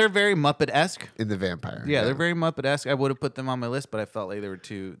 but they're very Muppet-esque. in The Vampire. Yeah, they're very Muppet-esque. I would have put them on my list, but I felt like they were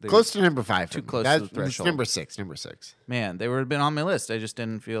close to number 5. Too close to the threshold. Number 6. Number 6. Man, they would have been on my list. I just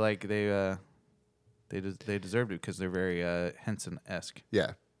didn't feel like they deserved it because they're very Henson-esque.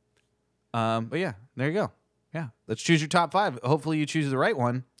 Yeah. But yeah, there you go. Yeah, let's choose your top 5. Hopefully, you choose the right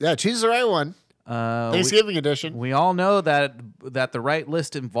one. Yeah, choose the right one. Thanksgiving edition. We all know that the right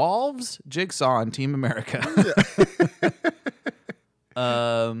list involves Jigsaw and Team America.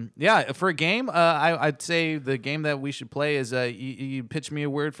 Yeah, for a game, I'd say the game that we should play is you pitch me a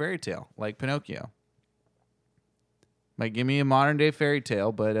weird fairy tale like Pinocchio. Like, give me a modern day fairy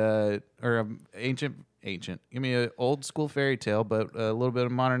tale, but or ancient. Give me an old school fairy tale, but a little bit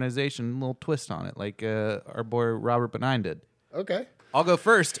of modernization, a little twist on it, like our boy Robert Benign did. Okay. I'll go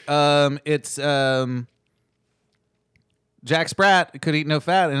first. It's Jack Sprat could eat no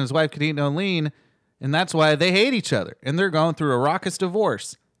fat, and his wife could eat no lean, and that's why they hate each other, and they're going through a raucous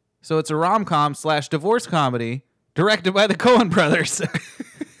divorce. So it's a rom-com / divorce comedy directed by the Coen brothers,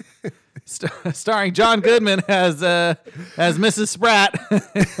 starring John Goodman as Mrs. Sprat,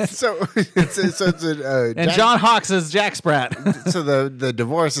 So it's a and John Hawkes as Jack Sprat. So the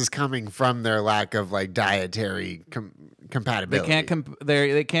divorce is coming from their lack of like dietary compatibility.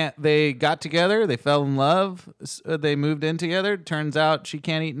 They got together. They fell in love. They moved in together. Turns out she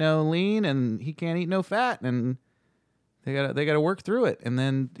can't eat no lean, and he can't eat no fat, and they gotta work through it. And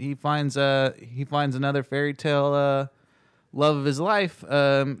then he finds another fairy tale love of his life.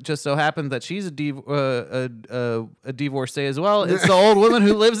 Just so happens that she's a divorcee as well. It's the old woman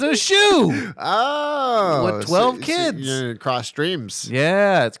who lives in a shoe. Oh, What, 12 kids? You're cross streams.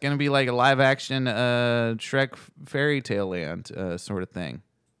 Yeah, it's gonna be like a live action Shrek fairy tale land sort of thing,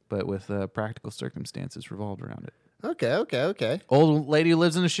 but with practical circumstances revolved around it. Okay. Old lady who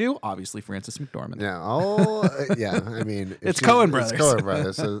lives in a shoe, obviously Frances McDormand. Yeah. Oh, yeah. I mean, It's Coen brothers. It's Coen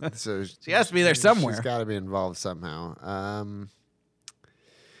brothers. So She has to be there somewhere. She's got to be involved somehow.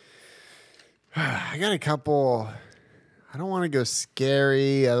 I got a couple. I don't want to go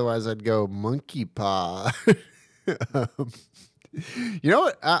scary. Otherwise, I'd go monkey paw. You know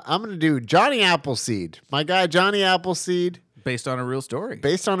what? I'm going to do Johnny Appleseed. My guy, Johnny Appleseed. Based on a real story.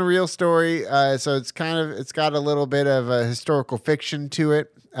 Based on a real story, so it's got a little bit of a historical fiction to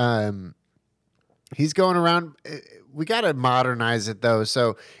it. He's going around. We got to modernize it though,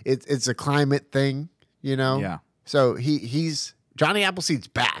 so it's a climate thing, you know. Yeah. So he's Johnny Appleseed's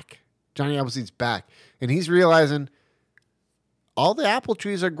back. Johnny Appleseed's back, and he's realizing all the apple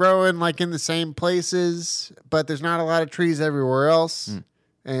trees are growing like in the same places, but there's not a lot of trees everywhere else.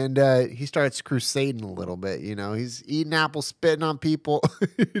 And he starts crusading a little bit, you know. He's eating apples, spitting on people.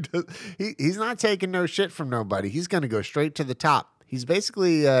 He's not taking no shit from nobody. He's going to go straight to the top. He's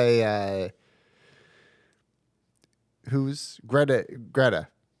basically who's Greta? Greta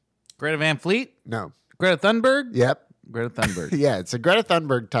Van Fleet? No. Greta Thunberg? Yep. Greta Thunberg. Yeah, it's a Greta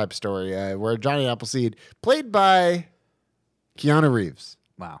Thunberg type story where Johnny Appleseed, played by Keanu Reeves.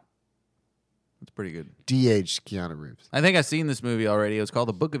 Wow. That's pretty good. De-aged Keanu Reeves. I think I've seen this movie already. It was called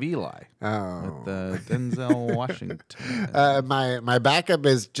The Book of Eli. Oh. With Denzel Washington. My backup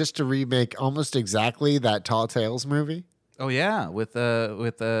is just to remake almost exactly that Tall Tales movie. Oh yeah, with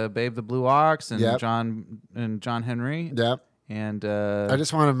Babe the Blue Ox and Yep. John Henry. Yep. And I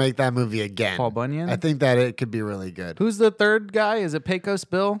just want to make that movie again. Paul Bunyan? I think that it could be really good. Who's the third guy? Is it Pecos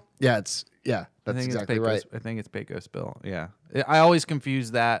Bill? That's I think exactly it's right. I think it's Pecos Bill. Yeah, I always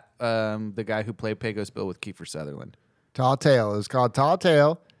confuse that the guy who played Pecos Bill with Kiefer Sutherland. Tall Tale. It was called Tall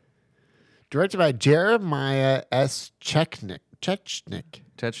Tale. Directed by Jeremiah S. Chechnik.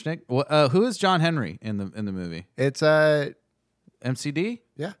 Chechnik. Who is John Henry in the movie? It's MCD.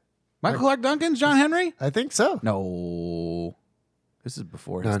 yeah, Michael Clark Duncan's John Henry? I think so. No, this is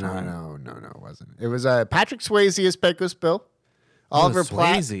before his time. No, it wasn't. It was Patrick Swayze as Pecos Bill. Oliver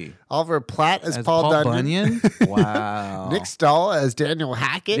Swayze. Platt as As Paul Bunyan. Bunyan? Wow. Nick Stahl as Daniel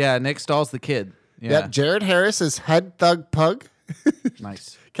Hackett. Yeah, Nick Stahl's the kid. Yeah. Yep. Jared Harris is Head Thug Pug.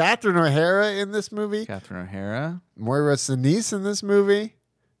 Nice. Catherine O'Hara in this movie. Catherine O'Hara. Moira Sinise in this movie.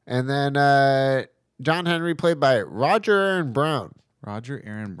 And then John Henry played by Roger Aaron Brown. Roger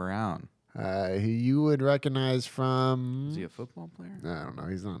Aaron Brown. Who you would recognize from... Is he a football player? I don't know.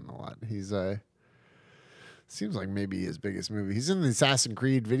 He's not in a lot. He's seems like maybe his biggest movie. He's in the Assassin's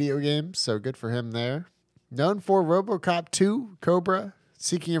Creed video games, so good for him there. Known for RoboCop 2, Cobra,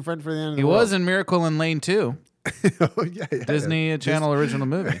 Seeking a Friend for the End of the He World. was in Miracle in Lane 2. Oh, yeah. Disney Channel original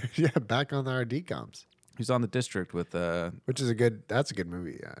movie. Yeah, back on the RD comps. He's on The District with Which is that's a good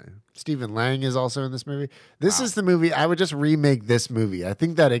movie. Stephen Lang is also in this movie. This is the movie, I would just remake this movie. I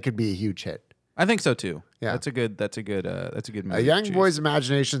think that it could be a huge hit. I think so too. Yeah. That's a good movie. A young boy's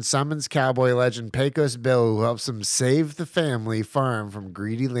imagination summons cowboy legend Pecos Bill, who helps him save the family farm from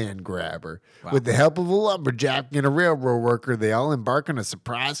greedy land grabber. Wow. With the help of a lumberjack and a railroad worker, they all embark on a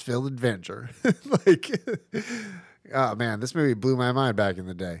surprise-filled adventure. Oh man, this movie blew my mind back in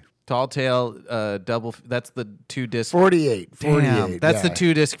the day. Tall Tale double. That's the 2-disc. 48. Damn, that's yeah. the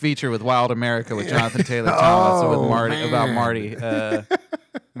 2-disc feature with Wild America with Jonathan Taylor Thomas Oh, with Marty man. about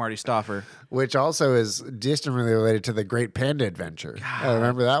Marty Stauffer. Which also is distantly related to the Great Panda Adventure.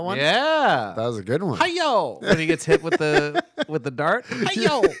 Remember that one? Yeah. That was a good one. Hi-yo! When he gets hit with the dart.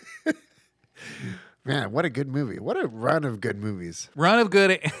 Hi-yo! Man, what a good movie. What a run of good movies. Run of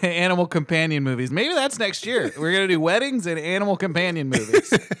good animal companion movies. Maybe that's next year. We're going to do weddings and animal companion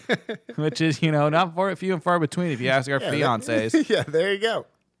movies. Which is, not few and far between if you ask our fiancés. Yeah, there you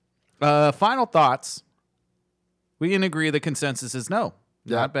go. Final thoughts. We can agree the consensus is no.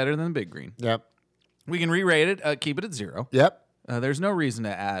 Yeah. Not better than Big Green. Yep. We can re-rate it, keep it at 0. Yep. There's no reason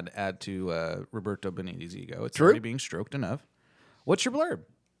to add to Roberto Benigni's ego. It's True. already being stroked enough. What's your blurb?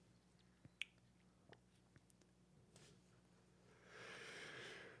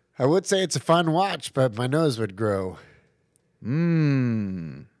 I would say it's a fun watch, but my nose would grow.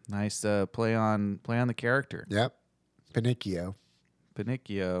 Nice play on the character. Yep. Pinocchio.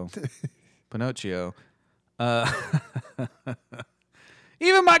 Pinocchio.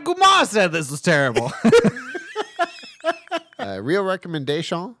 Even my Guma said this was terrible. Real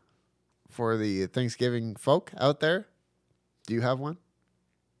recommendation for the Thanksgiving folk out there. Do you have one?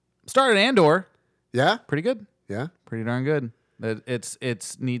 Started Andor. Yeah? Pretty good. Yeah? Pretty darn good.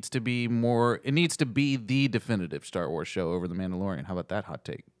 It needs to be more. It needs to be the definitive Star Wars show over The Mandalorian. How about that hot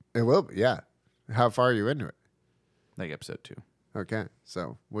take? It will be, yeah. How far are you into it? Like episode 2. Okay.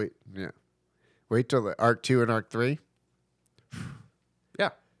 So, wait till the Arc 2 and Arc 3. Yeah,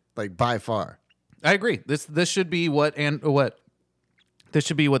 Like, by far. I agree. This should be what. This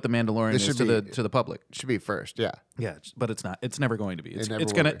should be what The Mandalorian This is should to be- the public. Should be first, yeah. Yeah, but it's not. It's never going to be. It's never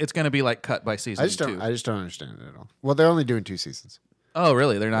will gonna be. it's gonna be like cut by season I just 2. don't understand it at all. Well, they're only doing 2 seasons. Oh,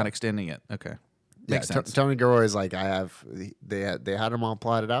 really? They're not extending it. Okay, makes yeah, sense. Tony Gilroy is like, they had them all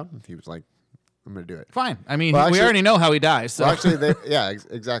plotted out, and he was like, I'm gonna do it. Fine. I mean, Well, we actually- already know how he dies. So Well, actually,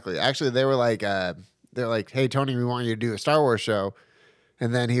 exactly. Actually, they were like, hey, Tony, we want you to do a Star Wars show,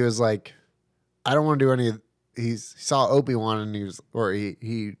 and then he was like, I don't want to do any. He saw Obi-Wan, and he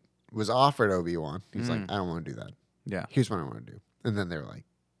was offered Obi-Wan. He's like, I don't want to do that. yeah, Here's what I want to do, and then they were like,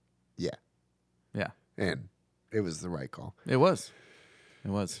 yeah, and it was the right call. it was.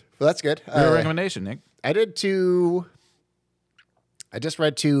 Well, that's good. Your recommendation, Nick. I just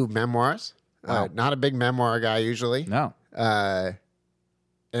read 2 memoirs. Wow. Not a big memoir guy usually. No.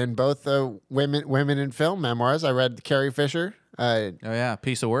 And both women in film memoirs. I read Carrie Fisher, Oh yeah,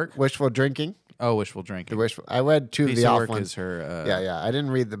 Piece of Work. Wishful Drinking. Oh, Wishful Drinking. I read 2 Piece of the of off Work ones. is her. Yeah. I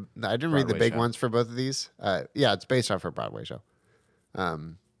didn't read the Broadway big show. ones for both of these. Yeah, it's based off her Broadway show.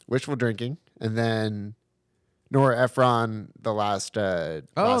 Wishful Drinking, and then Nora Ephron, the last. Oh,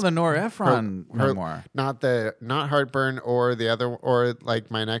 last- the Nora Ephron her- memoir. not Heartburn or the other, or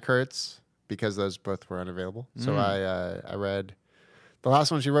like My Neck Hurts, because those both were unavailable. So I read the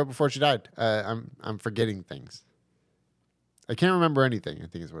last one she wrote before she died. I'm forgetting things. I can't remember anything, I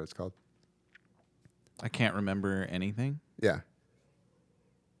think is what it's called. I can't remember anything. Yeah.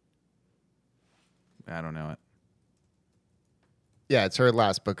 I don't know it. Yeah, it's her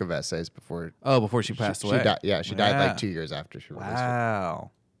last book of essays before Before she passed away. She died. Yeah, she died Yeah. like 2 years after she released it. Wow.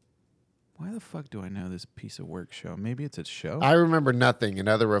 Why the fuck do I know this Piece of Work show? Maybe it's a show. I remember nothing and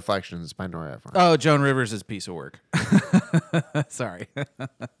Other Reflections by Nora Ephron. Oh, Joan Rivers' Piece of Work. Sorry.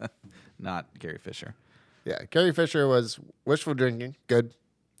 Not Gary Fisher. Yeah, Carrie Fisher was Wishful Drinking. Good,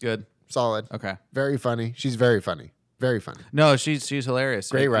 Good. solid, Okay. very funny. She's very funny, very funny. No, she's hilarious.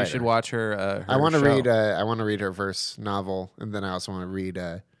 Great You writer. should watch her. I want to show. read. I want to read her first novel, and then I also want to read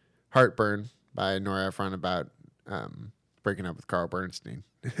 "Heartburn" by Nora Ephron about breaking up with Carl Bernstein,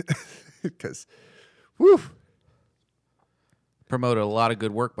 because Woo. Promoted a lot of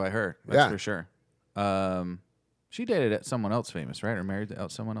good work by her. That's Yeah. for sure. She dated someone else famous, right? Or married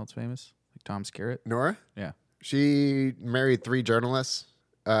someone else famous? Like Tom Skerritt? Nora? Yeah. She married 3 journalists.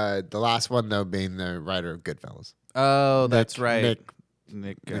 The last one, though, being the writer of Goodfellas. Oh, that's right.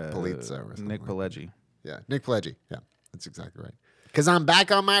 Nick Polizzo or something. Nick Pileggi. Yeah, Nick Pileggi. Yeah, that's exactly right. Because I'm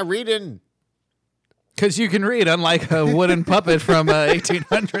back on my reading. Because you can read, unlike a wooden puppet from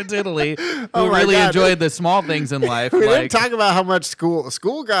 1800s Italy, who Oh my really God. enjoyed the small things in life. We like, didn't talk about how much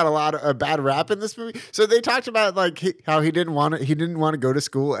school got a bad rap in this movie. So they talked about like how he didn't want to go to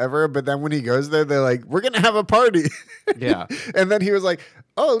school ever, but then when he goes there, they're like, "We're gonna have a party." Yeah. And then he was like,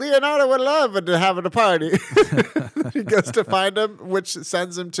 "Oh, Leonardo would love to have a party." He goes to find him, which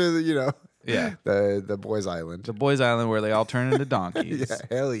sends him to Yeah. the boys' island. the Boys Island where they all turn into donkeys. Yeah,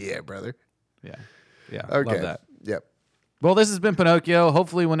 hell yeah, brother. Yeah. Yeah. Okay. Love that. Yep. Well, this has been Pinocchio.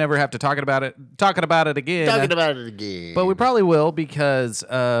 Hopefully we'll never have to talk about it again. Talking about it again. But we probably will because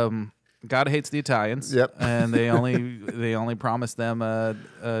God hates the Italians. Yep. And they only promise them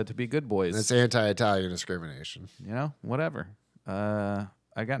to be good boys. It's anti-Italian discrimination. You know, whatever.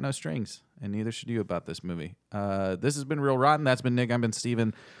 I got no strings, and neither should you about this movie. This has been Real Rotten. That's been Nick. I've been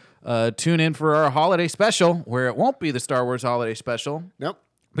Steven. Tune in for our holiday special, where it won't be the Star Wars holiday special. Nope.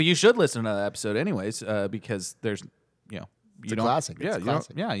 But you should listen to that episode anyways, because there's, you a classic. It's Yeah, a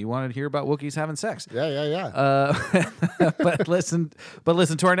classic. you wanted to hear about Wookiees having sex. Yeah. But listen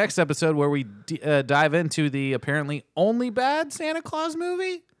to our next episode where we dive into the apparently only bad Santa Claus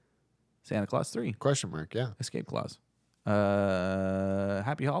movie, Santa Claus 3. Question mark. Yeah. Escape Clause.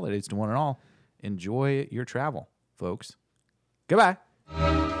 Happy holidays to one and all. Enjoy your travel, folks. Goodbye.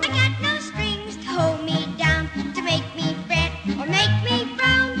 I got no strings to hold me down, to make me fret or make me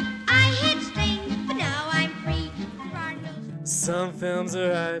frown. I had strings, but now I'm free. There are no Some films are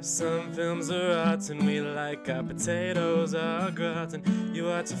ripe, some films are rotten. We like our potatoes, our gratin. You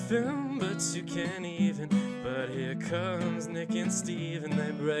watch a film, but you can't even. But here comes Nick and Steve, and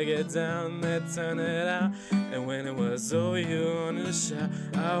they break it down, they turn it out. And when it was over, you wanted to shout,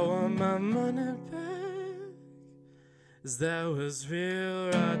 I want my money back. 'Cause that was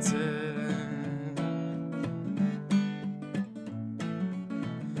real rotten.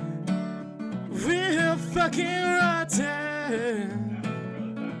 Real fucking rotten.